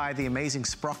you can buy the amazing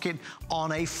sprocket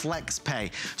on a flex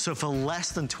pay. So for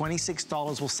less than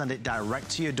 $26, we'll send it direct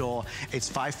to your door. It's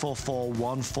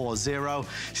 544140.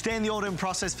 Stay in the ordering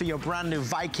process for your brand new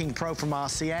Viking Pro from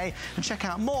RCA, and check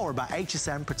out more about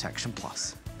HSN Protection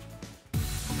Plus.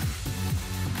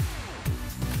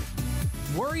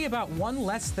 Worry about one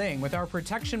less thing with our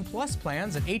Protection Plus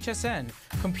plans at HSN.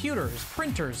 Computers,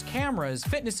 printers, cameras,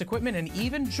 fitness equipment, and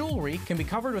even jewelry can be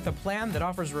covered with a plan that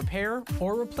offers repair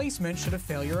or replacement should a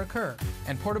failure occur.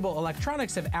 And portable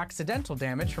electronics have accidental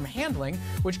damage from handling,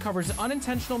 which covers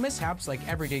unintentional mishaps like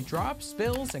everyday drops,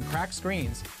 spills, and cracked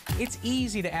screens. It's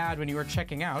easy to add when you are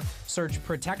checking out. Search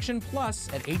Protection Plus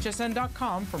at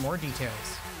hsn.com for more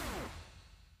details.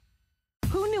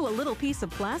 Who knew a little piece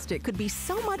of plastic could be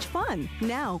so much fun?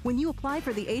 Now, when you apply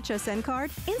for the HSN card,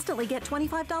 instantly get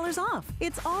 $25 off.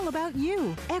 It's all about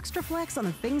you. Extra flex on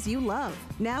the things you love.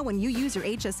 Now, when you use your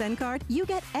HSN card, you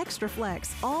get extra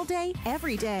flex all day,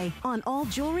 every day on all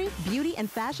jewelry, beauty,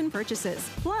 and fashion purchases.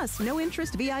 Plus, no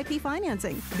interest VIP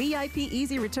financing, VIP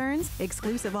easy returns,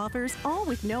 exclusive offers, all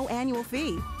with no annual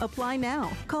fee. Apply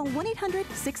now. Call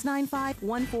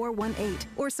 1-800-695-1418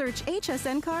 or search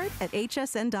HSN card at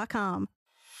hsn.com.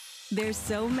 There's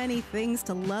so many things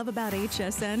to love about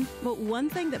HSN, but one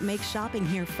thing that makes shopping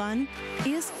here fun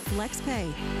is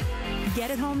FlexPay. Get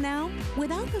it home now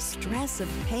without the stress of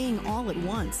paying all at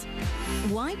once.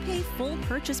 Why pay full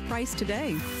purchase price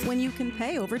today when you can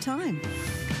pay over time?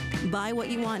 Buy what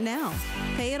you want now,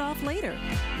 pay it off later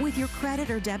with your credit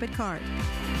or debit card.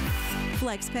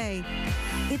 FlexPay.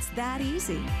 It's that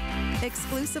easy.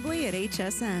 Exclusively at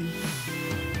HSN.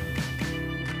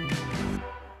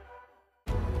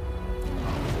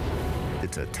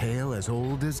 It's a tale as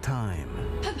old as time.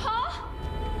 Papa?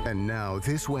 And now,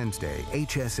 this Wednesday,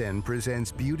 HSN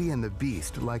presents Beauty and the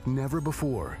Beast like never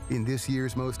before in this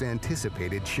year's most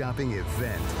anticipated shopping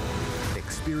event.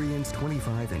 Experience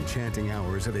 25 enchanting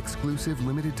hours of exclusive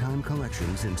limited-time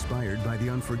collections inspired by the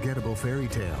unforgettable fairy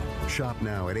tale. Shop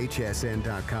now at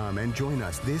hsn.com and join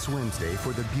us this Wednesday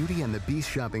for the Beauty and the Beast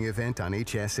shopping event on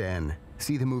HSN.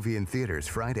 See the movie in theaters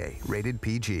Friday, rated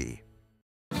PG.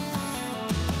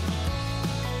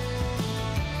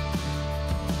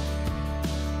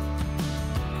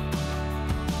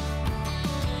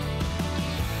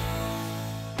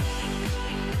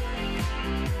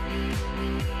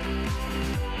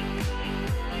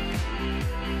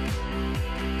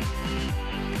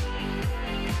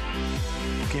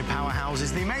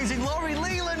 because the amazing Lori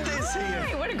Leland is here.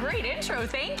 Hi, what a great intro.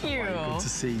 Thank you. Good to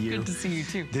see you. Good to see you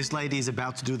too. This lady is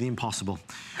about to do the impossible.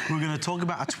 We're going to talk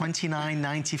about a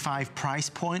 $29.95 price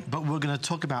point, but we're going to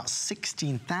talk about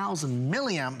 16,000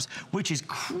 milliamps, which is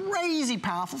crazy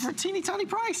powerful for a teeny tiny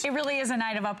price. It really is a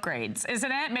night of upgrades,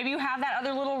 isn't it? Maybe you have that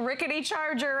other little rickety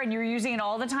charger and you're using it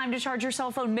all the time to charge your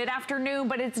cell phone mid-afternoon,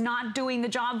 but it's not doing the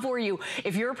job for you.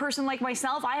 If you're a person like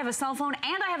myself, I have a cell phone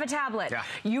and I have a tablet. Yeah.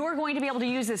 You are going to be able to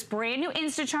use this brand new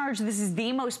InstaCharge. This is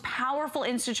the most powerful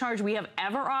InstaCharge we have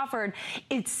ever offered.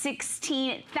 It's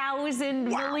 16,000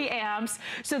 milliamps.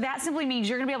 So that simply means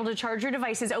you're going to be able to charge your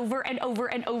devices over and over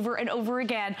and over and over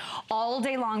again all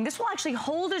day long. This will actually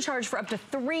hold a charge for up to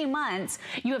 3 months.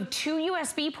 You have 2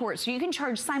 USB ports, so you can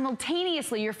charge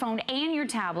simultaneously your phone and your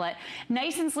tablet.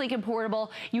 Nice and sleek and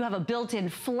portable. You have a built-in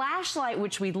flashlight,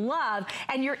 which we love,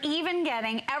 and you're even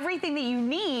getting everything that you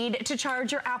need to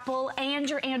charge your Apple and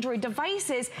your Android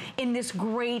devices in this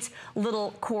great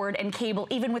little cord and cable,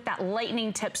 even with that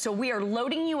lightning tip. So we are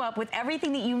loading you up with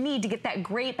everything that you need to get that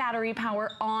great battery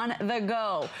power on the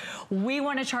go. We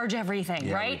want to charge everything,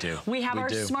 right? We do. We have our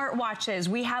smartwatches,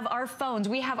 we have our phones,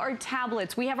 we have our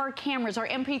tablets, we have our cameras, our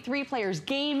MP3 players,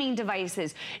 gaming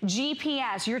devices,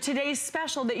 GPS, your today's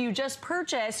special that you just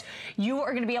purchased. You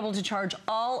are going to be able to charge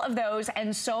all of those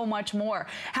and so much more.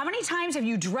 How many times have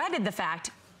you dreaded the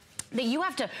fact that you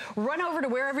have to run over to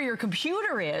wherever your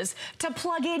computer is to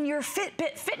plug in your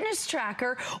Fitbit fitness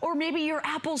tracker or maybe your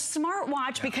Apple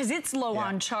smartwatch because it's low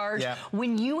on charge?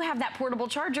 When you have that portable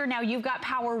charger, now you've got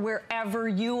power wherever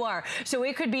you are. So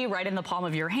it could be right in the palm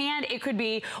of your hand. It could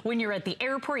be when you're at the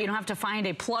airport. You don't have to find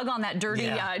a plug on that dirty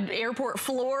airport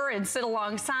floor and sit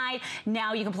alongside.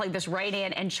 Now you can plug this right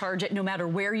in and charge it no matter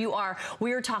where you are.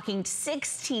 We are talking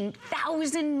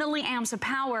 16,000 milliamps of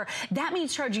power. That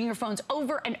means charging your phones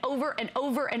over and over and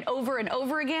over and over and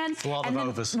over again. It's a lot of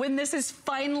overs. When this is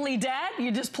finally dead,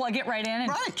 you just plug it right in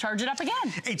and charge it up again.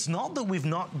 It's not that we've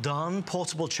not done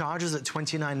portable chargers at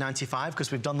 $29.95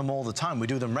 because we've done them all the time. We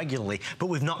do them regularly, but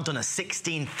we've not done a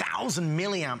 16,000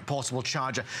 milliamp portable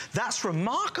charger. That's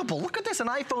remarkable. Look at this, an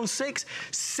iPhone 6,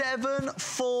 7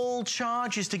 full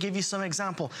charges to give you some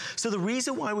example. So the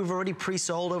reason why we've already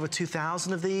pre-sold over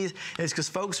 2,000 of these is because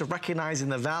folks are recognizing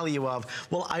the value of,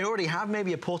 well, I already have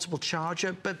maybe a portable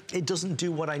charger, but it doesn't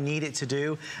do what I need it to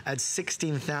do. At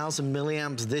 16,000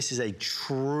 milliamps, this is a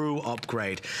true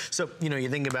upgrade. So, you know, you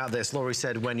think about this. Lori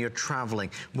said when you're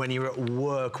traveling, when you're at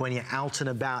work, when you're out and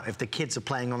about, if the kids are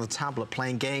playing on the tablet,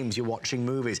 playing games, you're watching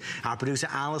movies. Our producer,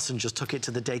 Allison, just took it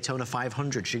to the Daytona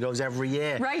 500. She goes every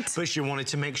year. Right. But she wanted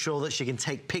to make sure that she can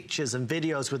take pictures and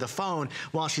videos with a phone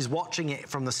while she's watching it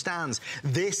from the stands.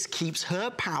 This keeps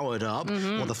her powered up,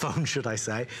 or the phone, should I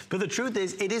say. But the truth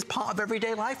is, it is part of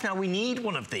everyday life now. We need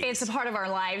one of these. It's a part of our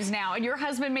lives now. And your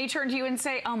husband may turn to you and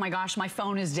say, oh my gosh, my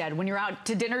phone is dead. When you're out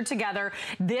to dinner together,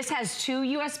 this has 2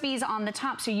 USBs on the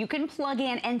top, so you can plug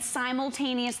in and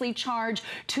simultaneously charge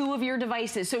 2 of your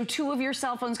devices. So 2 of your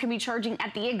cell phones can be charging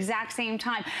at the exact same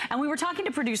time. And we were talking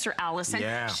to producer Allison.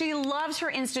 She loves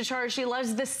her InstaCharge. She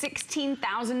loves the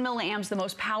 16,000 milliamps, the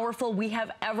most powerful we have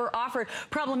ever offered.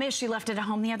 Problem is, she left it at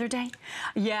home the other day.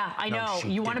 Yeah, I know.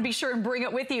 You want to be sure and bring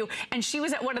it with you. And she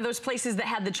was at one of those places that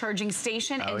had the charging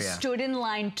station and stood in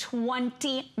line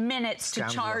 20 minutes to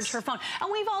charge her phone. And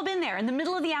we've all been there. In the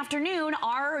middle of the afternoon,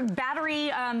 our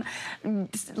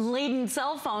battery-laden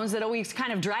cell phones that always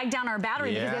kind of drag down our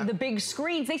battery because they have the big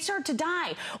screens, they start to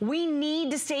die. We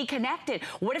need to stay connected.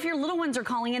 What if your little ones are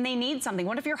calling and they need something?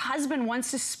 What if your husband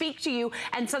wants to speak to you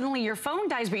and suddenly your phone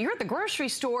dies, but you're at the grocery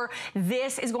store?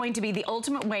 This is going to be the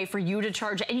ultimate way for you to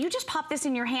charge it. And you just pop this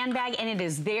in your handbag and it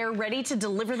is there, ready to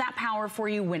deliver that power for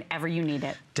you whenever you need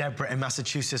it. Deborah in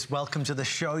Massachusetts, welcome to the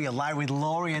show. You're live with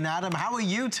Lori and Adam. How are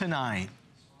you tonight?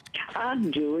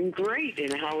 I'm doing great.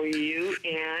 And how are you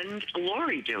and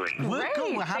Lori doing? We're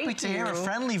good. We're happy to hear a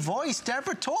friendly voice.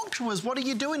 Deborah, talk to us. What are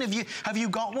you doing? Have you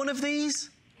got one of these?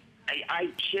 I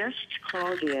just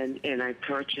called in and I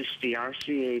purchased the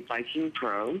RCA Viking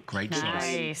Pro. Great choice.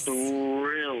 Nice. I'm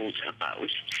thrilled about.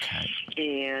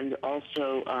 And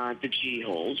also the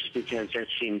G-Holds, because that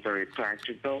seemed very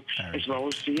practical, as well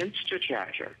as the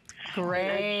InstaCharger.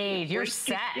 Great. You're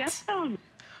set.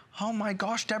 Oh my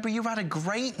gosh, Deborah, you've had a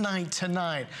great night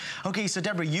tonight. Okay, so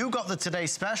Deborah, you got the Today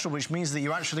Special, which means that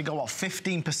you actually got, what,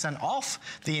 15% off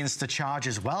the InstaCharge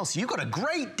as well. So you got a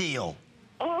great deal.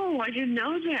 Oh, I didn't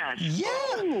know that. Yeah.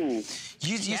 Oh.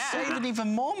 You're saving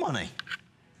even more money.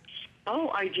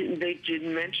 Oh, I didn't. They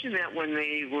didn't mention that when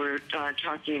they were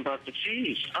talking about the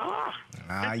fees.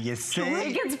 You see?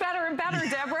 It gets better and better,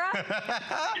 Deborah.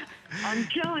 I'm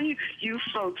telling you, you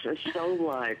folks are so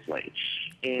lively.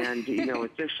 And, you know,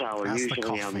 at this hour,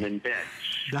 usually I'm in bed.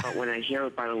 But when I hear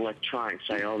about electronics,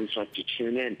 I always like to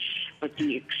tune in. But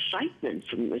the excitement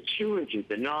from the two of you,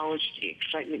 the knowledge, the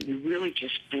excitement, you really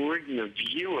just bring the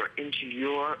viewer into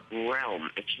your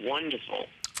realm. It's wonderful.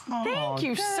 Thank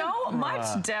you so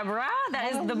much, Deborah.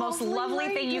 That is the most lovely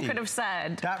thing you could have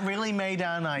said. That really made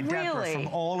our night, Deborah, from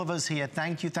all of us here.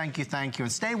 Thank you, thank you, thank you.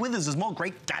 And stay with us. There's more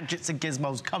great gadgets and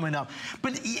gizmos coming up.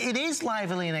 But it is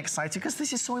lively and exciting because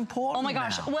this is so important. Oh my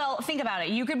gosh. Now. Well, think about it.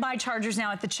 You can buy chargers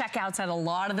now at the checkouts at a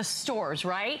lot of the stores,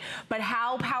 right? But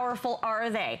how powerful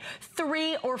are they?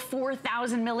 3,000 or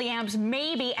 4,000 milliamps,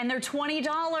 maybe, and they're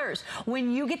 $20.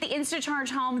 When you get the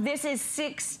InstaCharge home, this is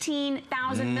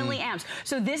 16,000 milliamps.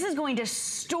 So this is going to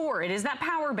store it. Is that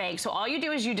power bank. So all you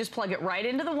do is you just plug it right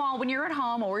into the wall when you're at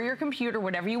home or your computer,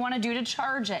 whatever you want to do to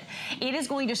charge it. It is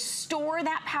going to store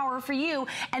that power for you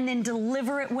and then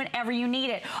deliver it whenever you need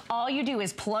it. All you do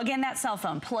is plug in that cell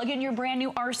phone, plug in your brand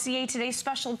new RCA Today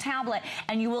special tablet,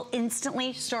 and you will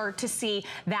instantly start to see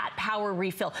that power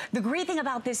refill. The great thing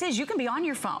about this is you can be on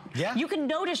your phone. Yeah. You can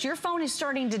notice your phone is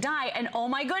starting to die and oh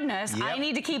my goodness, I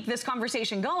need to keep this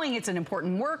conversation going. It's an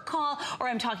important work call or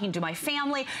I'm talking to my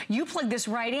family. You plug this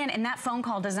right in and that phone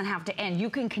call doesn't have to end. You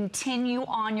can continue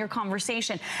on your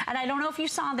conversation. And I don't know if you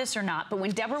saw this or not, but when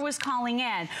Deborah was calling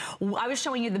in, I was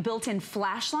showing you the built-in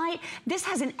flashlight. This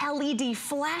has an LED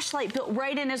flashlight built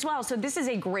right in as well. So this is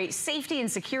a great safety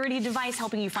and security device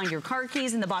helping you find your car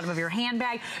keys in the bottom of your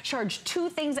handbag. Charge two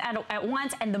things at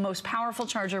once and the most powerful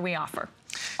charger we offer.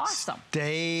 Awesome.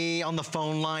 Stay on the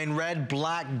phone line. Red,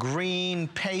 black, green,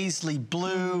 paisley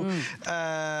blue,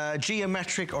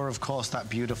 geometric, or of course that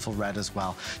beautiful red as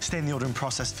well. Stay in the ordering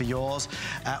process for yours.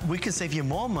 We can save you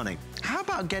more money. How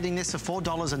about getting this for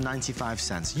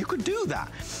 $4.95? You could do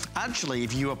that. Actually,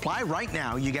 if you apply right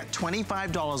now, you get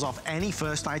 $25 off any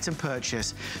first item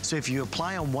purchase. So if you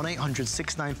apply on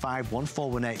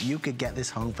 1-800-695-1418, you could get this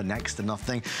home for next to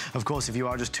nothing. Of course, if you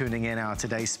are just tuning in, our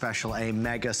today's special, a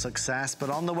mega success. But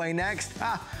on the way next,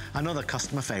 another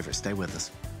customer favorite. Stay with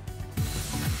us.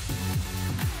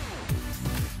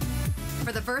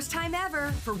 For the first time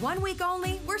ever, for 1 week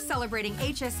only, we're celebrating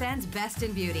HSN's Best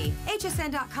in Beauty.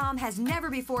 HSN.com has never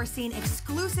before seen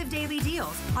exclusive daily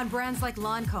deals on brands like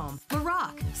Lancome,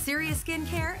 Lorac, Serious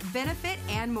Skincare, Benefit,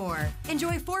 and more.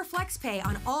 Enjoy 4 FlexPay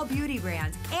on all beauty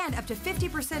brands and up to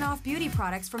 50% off beauty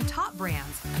products from top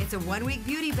brands. It's a 1 week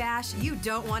beauty bash you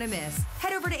don't want to miss.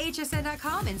 Head over to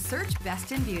HSN.com and search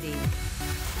Best in Beauty.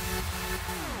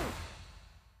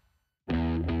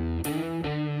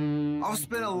 I've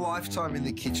spent a lifetime in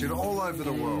the kitchen all over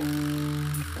the world,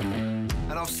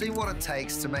 and I've seen what it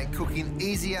takes to make cooking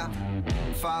easier,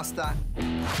 faster,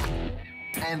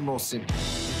 and more simple.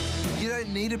 You don't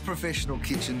need a professional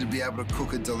kitchen to be able to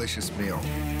cook a delicious meal.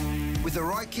 With the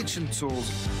right kitchen tools,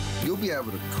 you'll be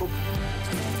able to cook,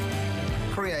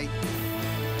 create,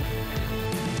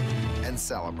 and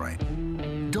celebrate.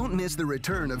 Don't miss the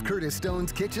return of Curtis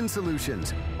Stone's Kitchen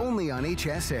Solutions, only on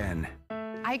HSN.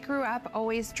 I grew up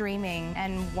always dreaming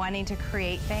and wanting to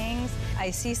create things.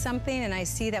 I see something and I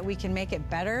see that we can make it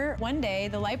better. One day,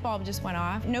 the light bulb just went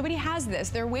off. Nobody has this.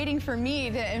 They're waiting for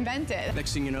me to invent it.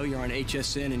 Next thing you know, you're on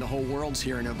HSN and the whole world's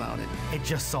hearing about it. It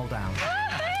just sold out.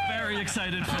 Very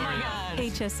excited for you.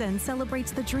 HSN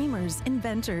celebrates the dreamers,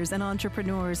 inventors, and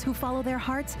entrepreneurs who follow their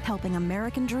hearts, helping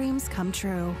American dreams come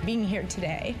true. Being here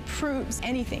today proves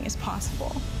anything is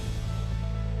possible.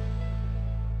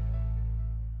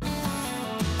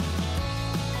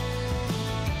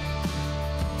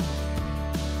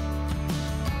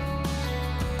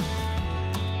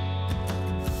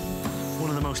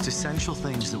 Most essential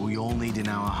things that we all need in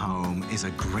our home is a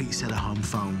great set of home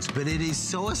phones. But it is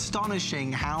so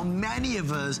astonishing how many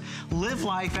of us live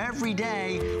life every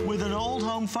day with an old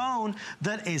home phone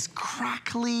that is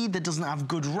crackly, that doesn't have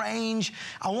good range.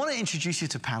 I want to introduce you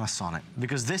to Panasonic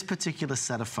because this particular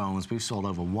set of phones, we've sold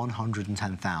over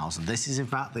 110,000. This is in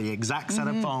fact the exact set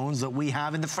of phones that we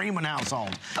have in the Freeman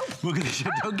household. We're going to show,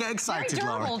 don't get excited, very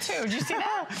durable, Laura. too. Did you see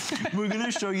that? We're going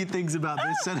to show you things about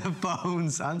this set of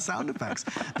phones and sound effects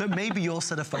that maybe your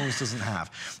set of phones doesn't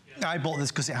have. I bought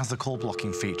this because it has the call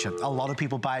blocking feature. A lot of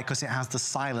people buy it because it has the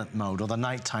silent mode or the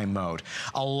nighttime mode.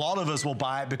 A lot of us will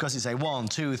buy it because it's a 1,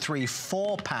 2, 3,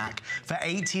 4 pack for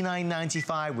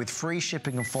 $89.95 with free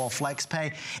shipping and 4 flex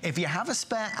pay. If you have a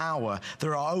spare hour,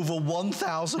 there are over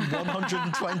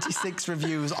 1,126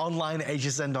 reviews online at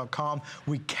hsn.com.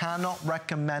 We cannot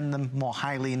recommend them more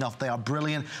highly enough. They are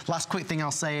brilliant. Last quick thing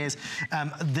I'll say is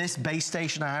this base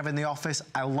station I have in the office,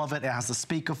 I love it. It has the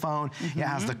speakerphone, it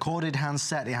has the corded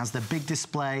handset, it has the big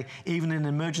display. Even in an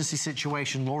emergency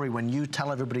situation, Lori, when you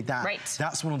tell everybody that,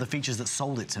 that's one of the features that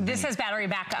sold it to me. This has battery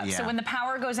backup. So when the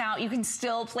power goes out, you can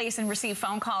still place and receive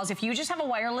phone calls. If you just have a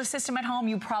wireless system at home,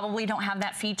 you probably don't have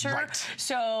that feature.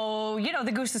 So, you know,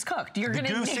 the goose is cooked. You're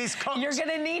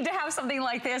gonna need to have something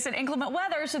like this in inclement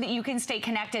weather so that you can stay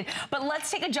connected. But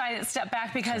let's take a giant step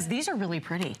back because these are really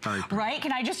pretty, right?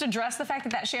 Can I just address the fact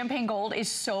that that champagne gold is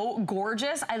so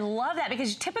gorgeous? I love that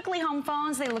because typically home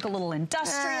phones, they look a little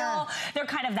industrial. They're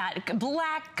kind of that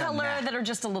black color that are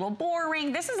just a little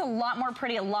boring. This is a lot more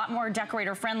pretty, a lot more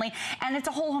decorator friendly, and it's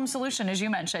a whole home solution, as you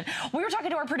mentioned. We were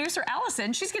talking to our producer,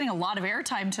 Allison. She's getting a lot of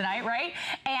airtime tonight, right?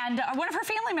 And one of her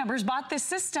family members bought this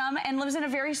system and lives in a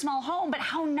very small home, but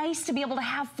how nice to be able to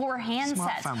have 4 handsets.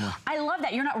 Smart family. I love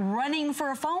that. You're not running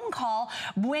for a phone call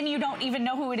when you don't even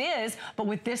know who it is, but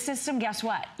with this system, guess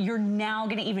what? You're now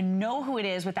gonna even know who it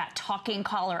is with that talking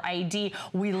caller ID.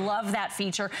 We love that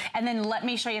feature. And then let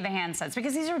me show you the handsets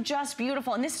because these are just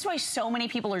beautiful. And this is why so many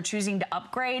people are choosing to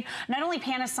upgrade. Not only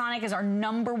Panasonic is our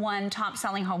 #1 top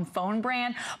selling home phone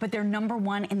brand, but they're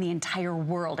 #1 in the entire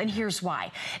world. And here's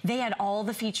why. They had all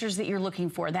the features that you're looking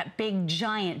for. That big,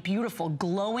 giant, beautiful,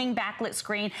 glowing backlit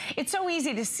screen. It's so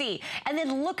easy to see. And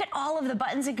then look at all of the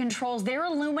buttons and controls. They're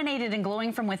illuminated and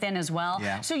glowing from within as well.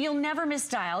 So you'll never miss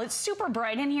dial. It's super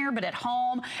bright in here, but at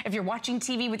home, if you're watching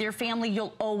TV with your family,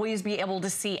 you'll always be able to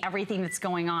see everything that's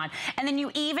going on. And then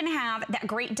you even have that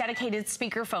great dedicated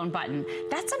speakerphone button.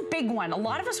 That's a big one. A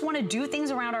lot of us want to do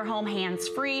things around our home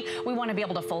hands-free. We want to be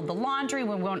able to fold the laundry.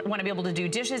 We want to be able to do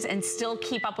dishes and still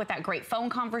keep up with that great phone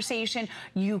conversation.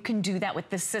 You can do that with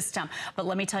this system. But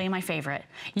let me tell you my favorite.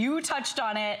 You touched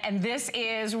on it, and this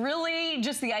is really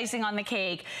just the icing on the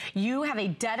cake. You have a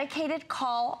dedicated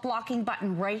call blocking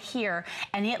button right here,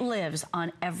 and it lives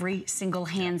on every single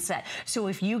handset. So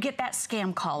if you get that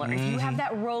scam caller, if you have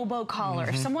that robo-caller,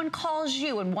 if someone calls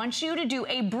you and wants you to do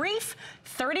a brief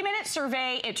 30-minute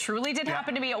survey, it truly did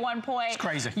happen to me at one point. It's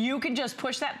crazy. You can just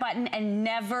push that button and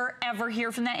never, ever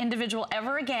hear from that individual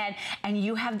ever again. And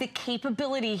you have the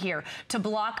capability here to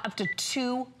block up to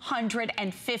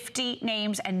 250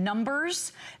 names and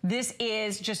numbers. This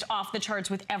is just off the charts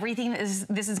with everything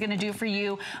this is going to do for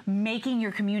you, making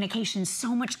your communication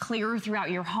so much clearer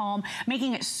throughout your home,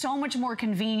 making it so much more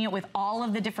convenient with all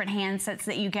of the different handsets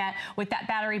that you get. With that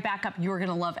battery backup, you're going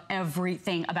to love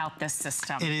everything about this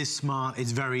system. It is smart.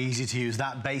 It's very easy to use.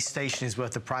 That base station is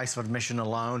worth the price of admission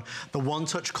alone. The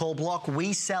one-touch call block,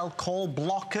 we sell call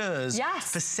blockers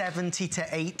for $70 to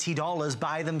 $80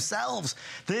 by themselves.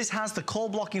 This has the call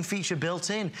blocking feature built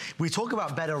in. We talk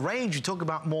about better range. We talk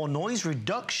about more noise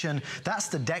reduction. That's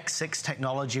the DEC 6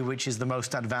 technology, which is the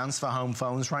most advanced for home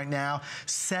phones right now.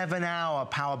 7-hour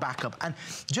power backup. And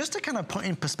just to kind of put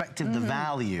in perspective the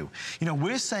value, you know,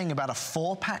 we're saying about a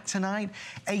 4-pack tonight.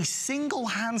 A single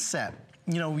handset,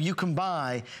 you know, you can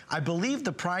buy, I believe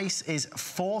the price is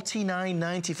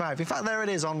 $49.95. In fact, there it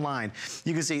is online.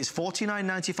 You can see it's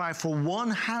 $49.95 for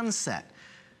one handset.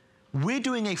 We're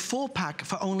doing a 4-pack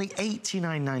for only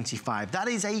 $89.95. That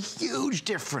is a huge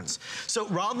difference. So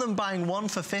rather than buying one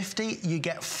for $50, you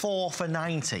get 4 for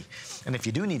 $90. And if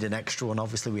you do need an extra one,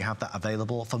 obviously we have that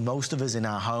available. For most of us in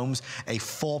our homes, a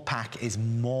 4-pack is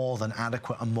more than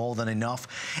adequate and more than enough.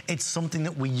 It's something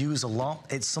that we use a lot.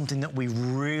 It's something that we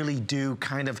really do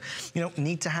kind of, you know,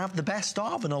 need to have the best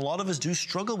of. And a lot of us do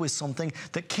struggle with something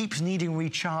that keeps needing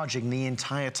recharging the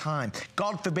entire time.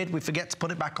 God forbid we forget to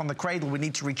put it back on the cradle. We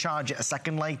need to recharge it a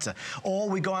second later, or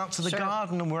we go out to the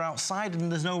garden and we're outside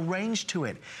and there's no range to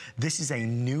it. This is a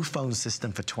new phone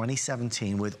system for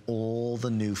 2017 with all the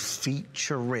new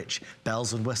feature-rich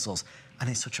bells and whistles. And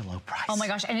it's such a low price. Oh my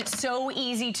gosh, and it's so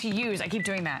easy to use. I keep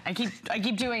doing that. I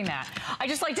keep doing that. I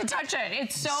just like to touch it.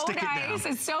 It's so nice.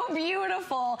 It's so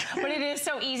beautiful, but it is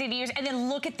so easy to use. And then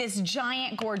look at this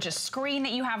giant, gorgeous screen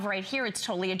that you have right here. It's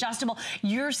totally adjustable.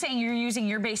 You're saying you're using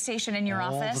your base station in your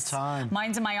office. All the time.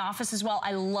 Mine's in my office as well.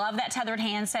 I love that tethered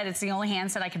handset. It's the only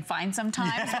handset I can find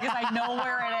sometimes because I know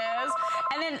where it is.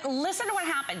 And then listen to what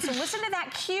happens. So listen to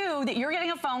that cue that you're getting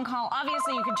a phone call.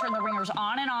 Obviously, you can turn the ringers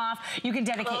on and off. You can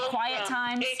dedicate quiet times.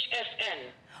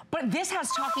 HSN. But this has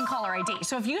talking caller ID.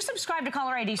 So if you subscribe to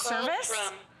caller ID service,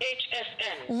 from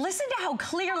HSN. Listen to how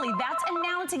clearly that's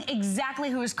announcing exactly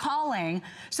who is calling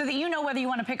so that you know whether you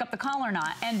want to pick up the call or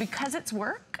not. And because it's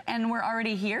work and we're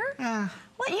already here,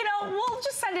 well, you know, we'll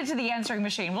just send it to the answering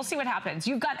machine. We'll see what happens.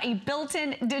 You've got a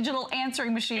built-in digital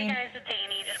answering machine. Hey guys, it's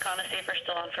Annie. Just calling to see if we're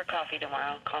still on for coffee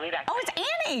tomorrow. Call me back. Oh, it's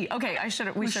Annie. Okay,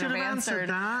 we should have answered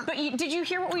that. But did you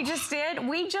hear what we just did?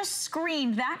 We just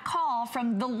screened that call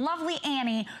from the lovely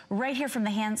Annie right here from the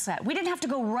handset. We didn't have to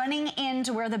go running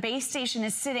into where the base station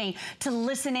is sitting to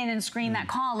listen in and screen that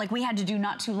call like we had to do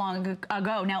not too long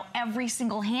ago. Now, every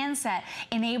single handset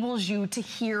enables you to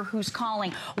hear who's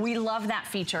calling. We love that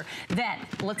feature. Then,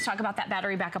 let's talk about that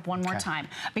battery backup one more time.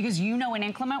 Because you know in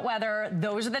inclement weather,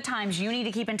 those are the times you need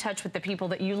to keep in touch with the people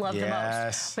that you love the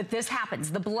most. But this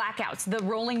happens, the blackouts, the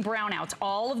rolling brownouts,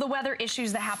 all of the weather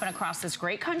issues that happen across this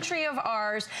great country of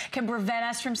ours can prevent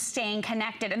us from staying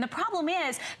connected. And the problem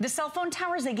is, the cell phone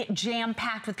towers, they get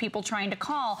jam-packed with people trying to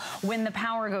call when the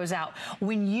power goes out.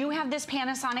 When you have this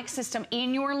Panasonic system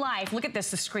in your life, look at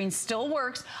this, the screen still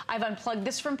works. I've unplugged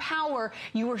this from power.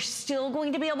 You are still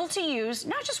going to be able to use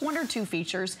not just one or two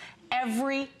features,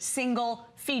 every single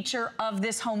feature of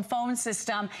this home phone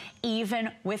system,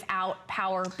 even without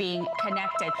power being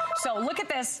connected. So look at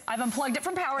this. I've unplugged it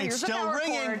from power. Here's the power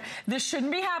cord. This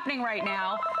shouldn't be happening right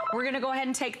now. We're going to go ahead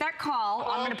and take that call.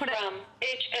 I'm going to put it from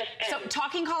HSN. So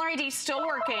talking caller ID still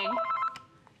working.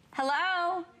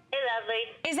 Hello? Hey,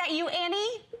 lovely. Is that you,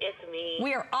 Annie? It's me.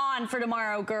 We are on for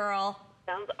tomorrow, girl.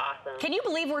 Sounds awesome. Can you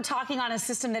believe we're talking on a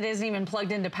system that isn't even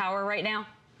plugged into power right now?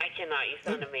 I cannot. You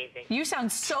sound amazing. You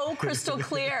sound so crystal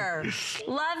clear.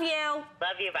 Love you.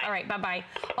 Love you. Bye. All right. Bye-bye.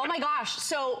 Oh, my gosh.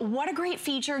 So what a great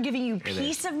feature, giving you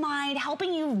peace of mind,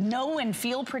 helping you know and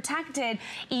feel protected,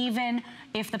 even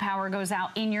if the power goes out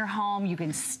in your home. You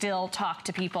can still talk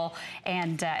to people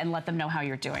and let them know how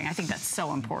you're doing. I think that's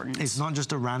so important. It's not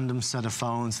just a random set of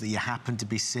phones that you happen to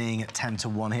be seeing at 10 to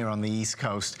 1 here on the East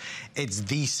Coast. It's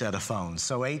the set of phones.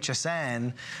 So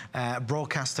HSN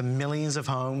broadcasts to millions of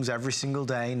homes every single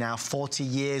day. Now 40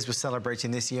 years, we're celebrating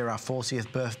this year our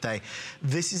 40th birthday.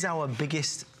 This is our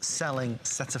biggest selling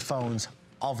set of phones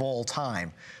of all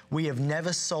time. We have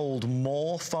never sold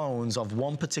more phones of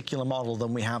one particular model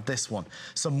than we have this one.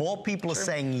 So more people are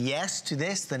saying yes to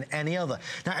this than any other.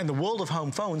 Now, in the world of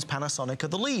home phones, Panasonic are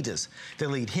the leaders. They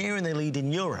lead here and they lead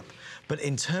in Europe. But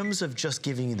in terms of just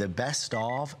giving you the best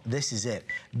of, this is it.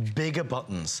 Bigger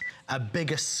buttons, a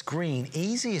bigger screen,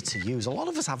 easier to use. A lot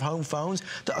of us have home phones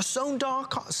that are so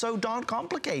darn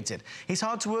complicated. It's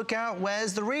hard to work out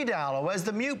where's the redial or where's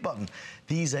the mute button.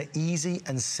 These are easy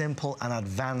and simple and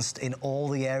advanced in all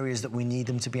the areas that we need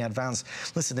them to be advanced.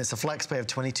 Listen, it's a flex pay of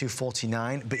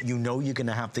 $22.49, but you know you're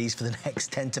gonna have these for the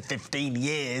next 10 to 15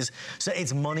 years, so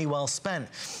it's money well spent.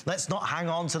 Let's not hang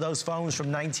on to those phones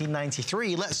from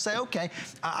 1993. Let's say, okay,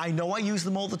 I know I use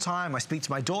them all the time. I speak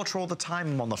to my daughter all the time.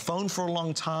 I'm on the phone for a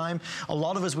long time. A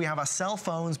lot of us, we have our cell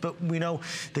phones, but we know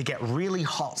they get really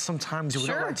hot sometimes. We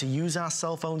don't like to use our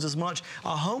cell phones as much.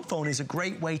 Our home phone is a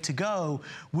great way to go.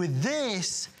 With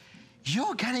this,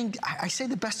 you're getting, I say,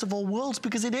 the best of all worlds,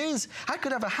 because it is. I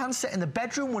could have a handset in the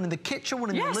bedroom, one in the kitchen, one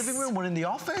in the living room, one in the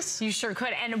office. You sure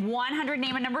could. And 100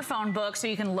 name and number phone book, so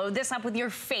you can load this up with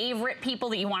your favorite people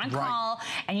that you want to call.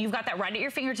 And you've got that right at your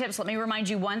fingertips. Let me remind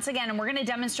you once again, and we're going to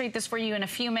demonstrate this for you in a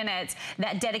few minutes,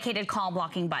 that dedicated call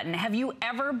blocking button. Have you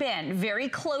ever been very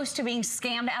close to being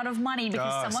scammed out of money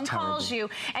because someone calls you?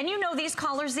 And you know these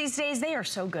callers these days, they are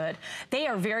so good. They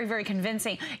are very, very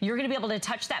convincing. You're going to be able to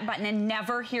touch that button and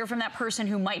never hear from that person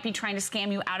who might be trying to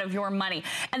scam you out of your money.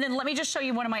 And then let me just show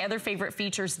you one of my other favorite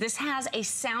features. This has a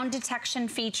sound detection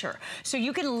feature. So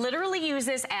you can literally use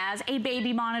this as a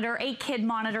baby monitor, a kid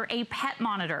monitor, a pet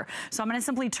monitor. So I'm going to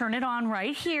simply turn it on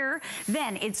right here.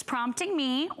 Then it's prompting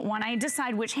me, when I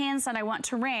decide which handset I want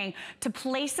to ring, to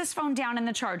place this phone down in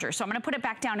the charger. So I'm going to put it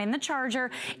back down in the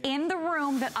charger in the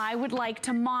room that I would like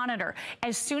to monitor.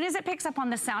 As soon as it picks up on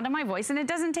the sound of my voice, and it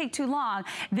doesn't take too long,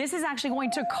 this is actually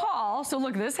going to call. So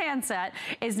look, this handset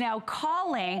is now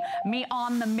calling me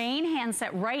on the main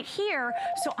handset right here.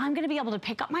 So I'm going to be able to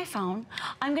pick up my phone.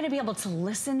 I'm going to be able to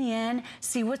listen in,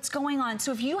 see what's going on.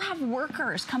 So if you have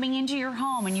workers coming into your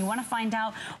home and you want to find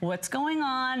out what's going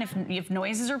on, if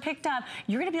noises are picked up,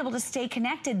 you're going to be able to stay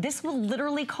connected. This will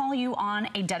literally call you on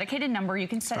a dedicated number. You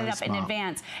can set it up in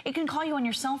advance. It can call you on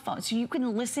your cell phone, so you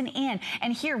can listen in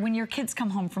and hear when your kids come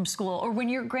home from school, or when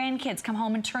your grandkids come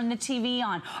home and turn the TV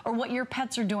on, or what your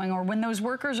pets are doing, or when those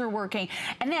workers are working.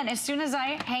 And then as soon as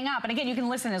I hang up, and again, you can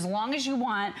listen as long as you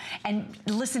want and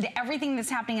listen to everything that's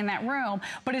happening in that room,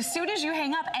 but as soon as you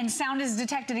hang up and sound is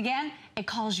detected again, it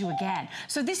calls you again.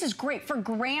 So this is great for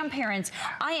grandparents.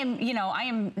 I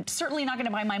am certainly not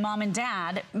gonna buy my mom and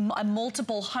dad a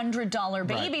multiple $100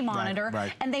 baby monitor,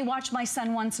 and they watch my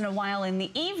son once in a while in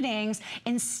the evenings.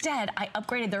 Instead, I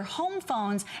upgraded their home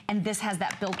phones, and this has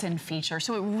that built-in feature.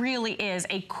 So it really is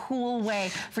a cool way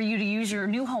for you to use your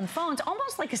new home phones,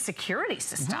 almost like a security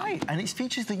system. Right, and it's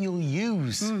features that you'll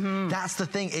use. That's the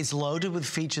thing, it's loaded with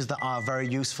features that are very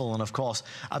useful, and of course,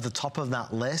 at the top of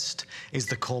that list is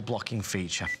the call blocking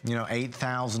feature. You know,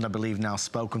 8,000, I believe, now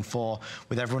spoken for.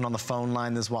 With everyone on the phone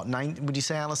line, there's what, would you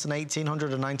say, Alison,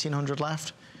 1,800 or 1,900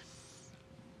 left?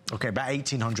 Okay, about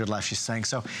 1,800 left, she's saying.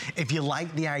 So if you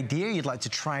like the idea, you'd like to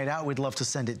try it out, we'd love to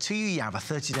send it to you. You have a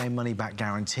 30-day money-back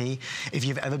guarantee. If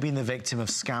you've ever been the victim of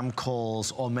scam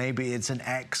calls, or maybe it's an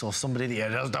ex or somebody that you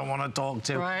just don't want to talk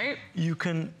to, you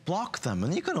can block them.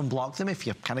 And you can unblock them if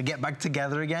you kind of get back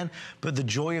together again. But the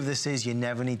joy of this is you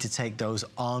never need to take those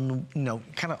kind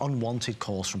of unwanted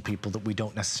calls from people that we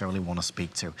don't necessarily want to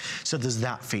speak to. So there's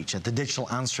that feature, the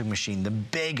digital answering machine, the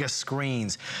bigger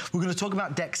screens. We're going to talk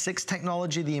about Deck 6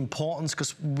 technology, the importance,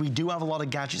 because we do have a lot of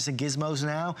gadgets and gizmos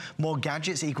now. More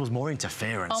gadgets equals more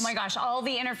interference. Oh my gosh, all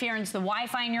the interference, the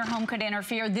Wi-Fi in your home could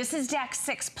interfere. This is Deck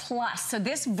 6 Plus. So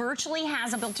this virtually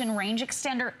has a built-in range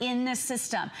extender in the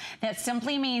system. That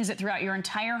simply means that throughout your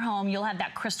entire home, you'll have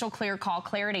that crystal clear call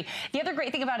clarity. The other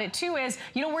great thing about it too is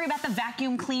you don't worry about the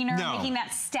vacuum cleaner making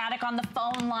that static on the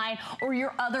phone line or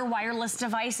your other wireless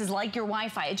devices like your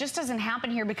Wi-Fi. It just doesn't happen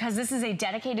here because this is a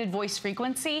dedicated voice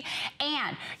frequency,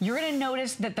 and you're gonna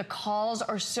notice that the calls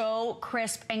are so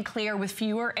crisp and clear with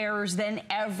fewer errors than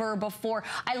ever before.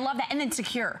 I love that. And then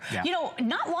secure. You know,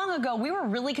 not long ago, we were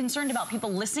really concerned about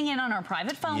people listening in on our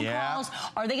private phone calls.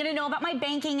 Are they gonna know about my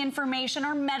banking information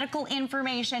or medical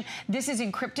information? This is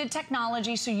encrypted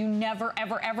technology, so you never,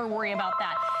 ever, ever worry about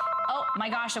that. Oh my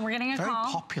gosh, and we're getting a call.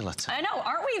 Very popular too. I know,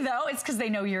 aren't we though? It's because they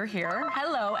know you're here.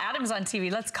 Hello, Adam's on TV.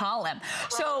 Let's call him.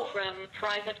 So, from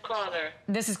private caller.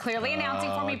 This is clearly announcing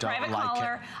for me private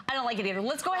caller. I don't like it either.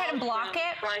 Let's go ahead and block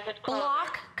it.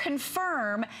 Block,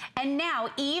 confirm, and now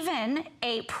even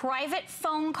a private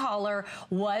phone caller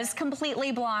was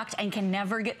completely blocked and can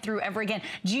never get through ever again.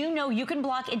 Do you know you can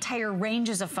block entire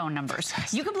ranges of phone numbers?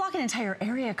 You can block an entire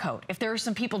area code if there are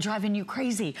some people driving you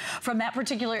crazy from that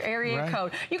particular area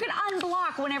code. You can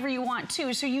unblock whenever you want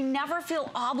to, so you never feel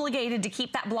obligated to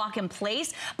keep that block in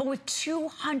place. But with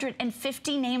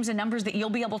 250 names and numbers that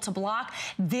you'll be able to block,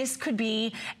 this could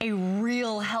be a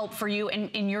real help for you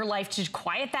in your life to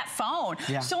quiet that phone.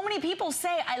 So many people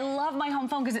say, I love my home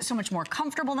phone because it's so much more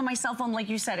comfortable than my cell phone. Like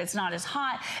you said, it's not as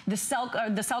hot. The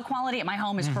cell quality at my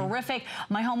home is horrific.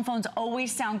 My home phones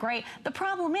always sound great. The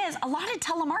problem is a lot of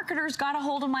telemarketers got a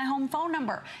hold of my home phone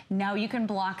number. Now you can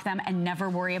block them and never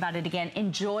worry about it again.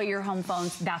 Enjoy your home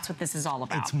phones. That's what this is all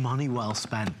about. It's money well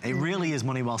spent. It really is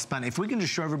money well spent. If we can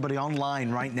just show everybody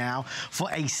online right now, for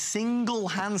a single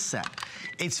handset,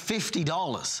 it's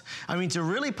 $50. I mean, to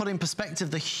really put in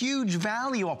perspective the huge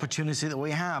value opportunity that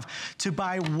we have, to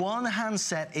buy one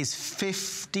handset is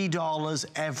 $50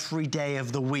 every day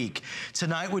of the week.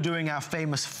 Tonight we're doing our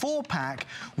famous 4-pack,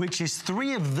 which is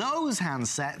 3 of those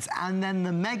handsets, and then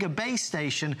the mega base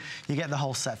station. You get the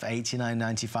whole set for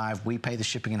 $89.95. We pay the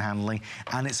shipping and handling,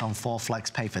 and it's on 4 flex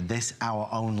pay for this hour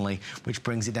only, which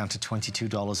brings it down to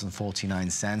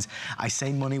 $22.49. I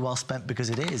say money well spent because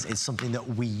it is. It's something that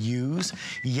we use,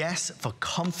 yes, for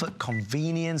comfort,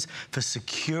 convenience, for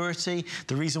security.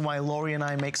 The reason why Laurie and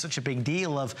I make such a big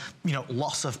deal of, you know,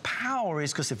 loss of power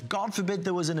is because if God forbid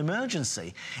there was an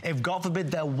emergency, if God forbid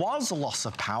there was a loss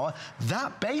of power,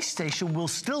 that base station will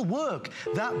still work.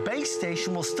 That base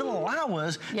station will still allow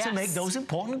us to make those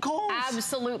important calls.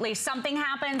 Absolutely. Something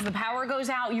happens, the power goes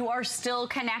out, you are still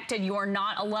connected, you are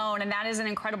not alone, and that is an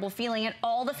incredible feeling, and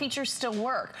all the features still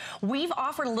work. We've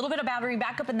offered a little bit of battery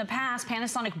backup in the past.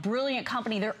 Panasonic, brilliant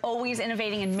company, they're always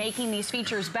innovating and making these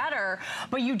features better,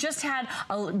 but you just had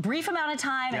a brief amount of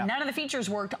time and none of the features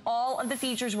worked. All of the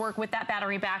features work with that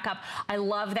battery backup. I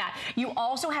love that. You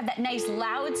also have that nice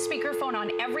loud speakerphone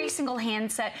on every single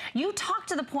handset. You talk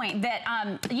to the point that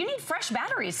you need fresh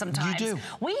batteries sometimes. You do.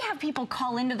 We have people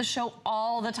call into the show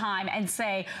all the time and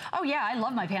say, oh yeah, I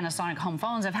love my Panasonic home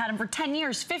phones. I've had them for 10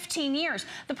 years, 15 years.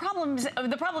 The problem is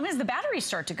the batteries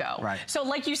start to go. So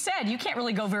like you said, you can't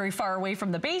really go very far away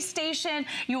from the base station.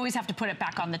 You always have to put it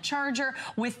back on the charger.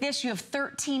 With this, you have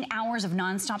 13 hours of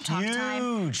nonstop talk time.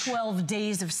 time, 12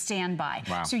 days of standby.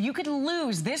 Wow. So you could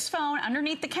lose this phone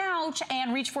underneath the couch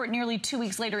and reach for it nearly 2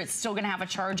 weeks later. It's still gonna have a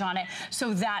charge on it.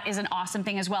 So that is an awesome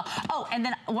thing as well. Oh, and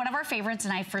then one of our favorites,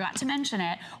 and I forgot to mention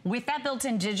it, with that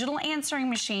built-in digital answering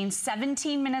machine,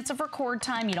 17 minutes of record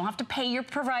time. You don't have to pay your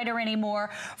provider anymore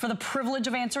for the privilege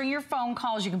of answering your phone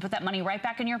calls. You can put that money right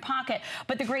back in your pocket.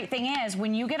 But the great thing is,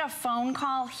 when you get a phone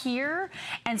call here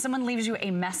and someone leaves you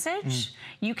a message,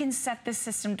 you can set the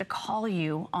system to call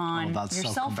you on your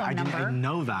cell phone number. I didn't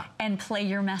know that. And play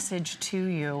your message to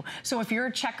you. So if you're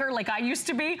a checker like I used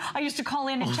to be, I used to call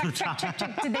in and check.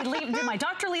 Did my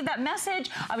doctor leave that message?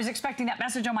 I was expecting that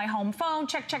message on my home phone.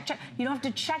 Check. You don't have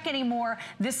to check anymore.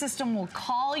 This system will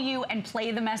call you and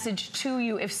play the message to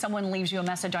you if someone leaves you a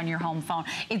message on your home phone.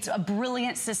 It's a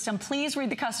brilliant system. Please read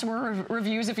the customer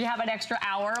reviews if you have an extra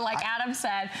hour. Like Adam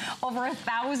said, over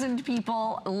 1,000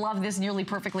 people love this, nearly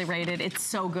perfectly rated. It's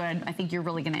so good. I think you're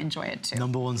really going to enjoy it too.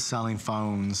 #1 selling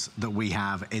phones that we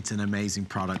have. It's an amazing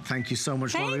product. Thank you so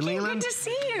much, Lori Leland. Good to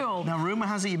see you. Now, rumor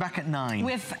has it you're back at 9.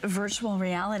 With virtual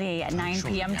reality at 9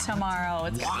 p.m. tomorrow.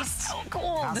 It's gonna be so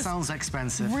cool. That sounds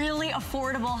expensive. Really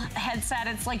affordable headset.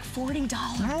 It's like $40.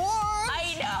 What?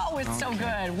 I know. It's so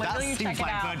good. Wait till you check it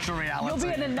out. Virtual reality.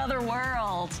 You'll be in another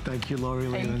world. Thank you, Lori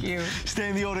Leland. Thank you. Stay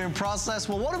in the order and process.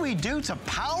 Well, what do we do to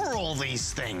power all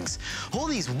these things? All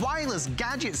these wireless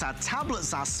gadgets, our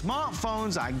tablets, our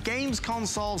smartphones, our games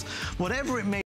consoles, whatever it may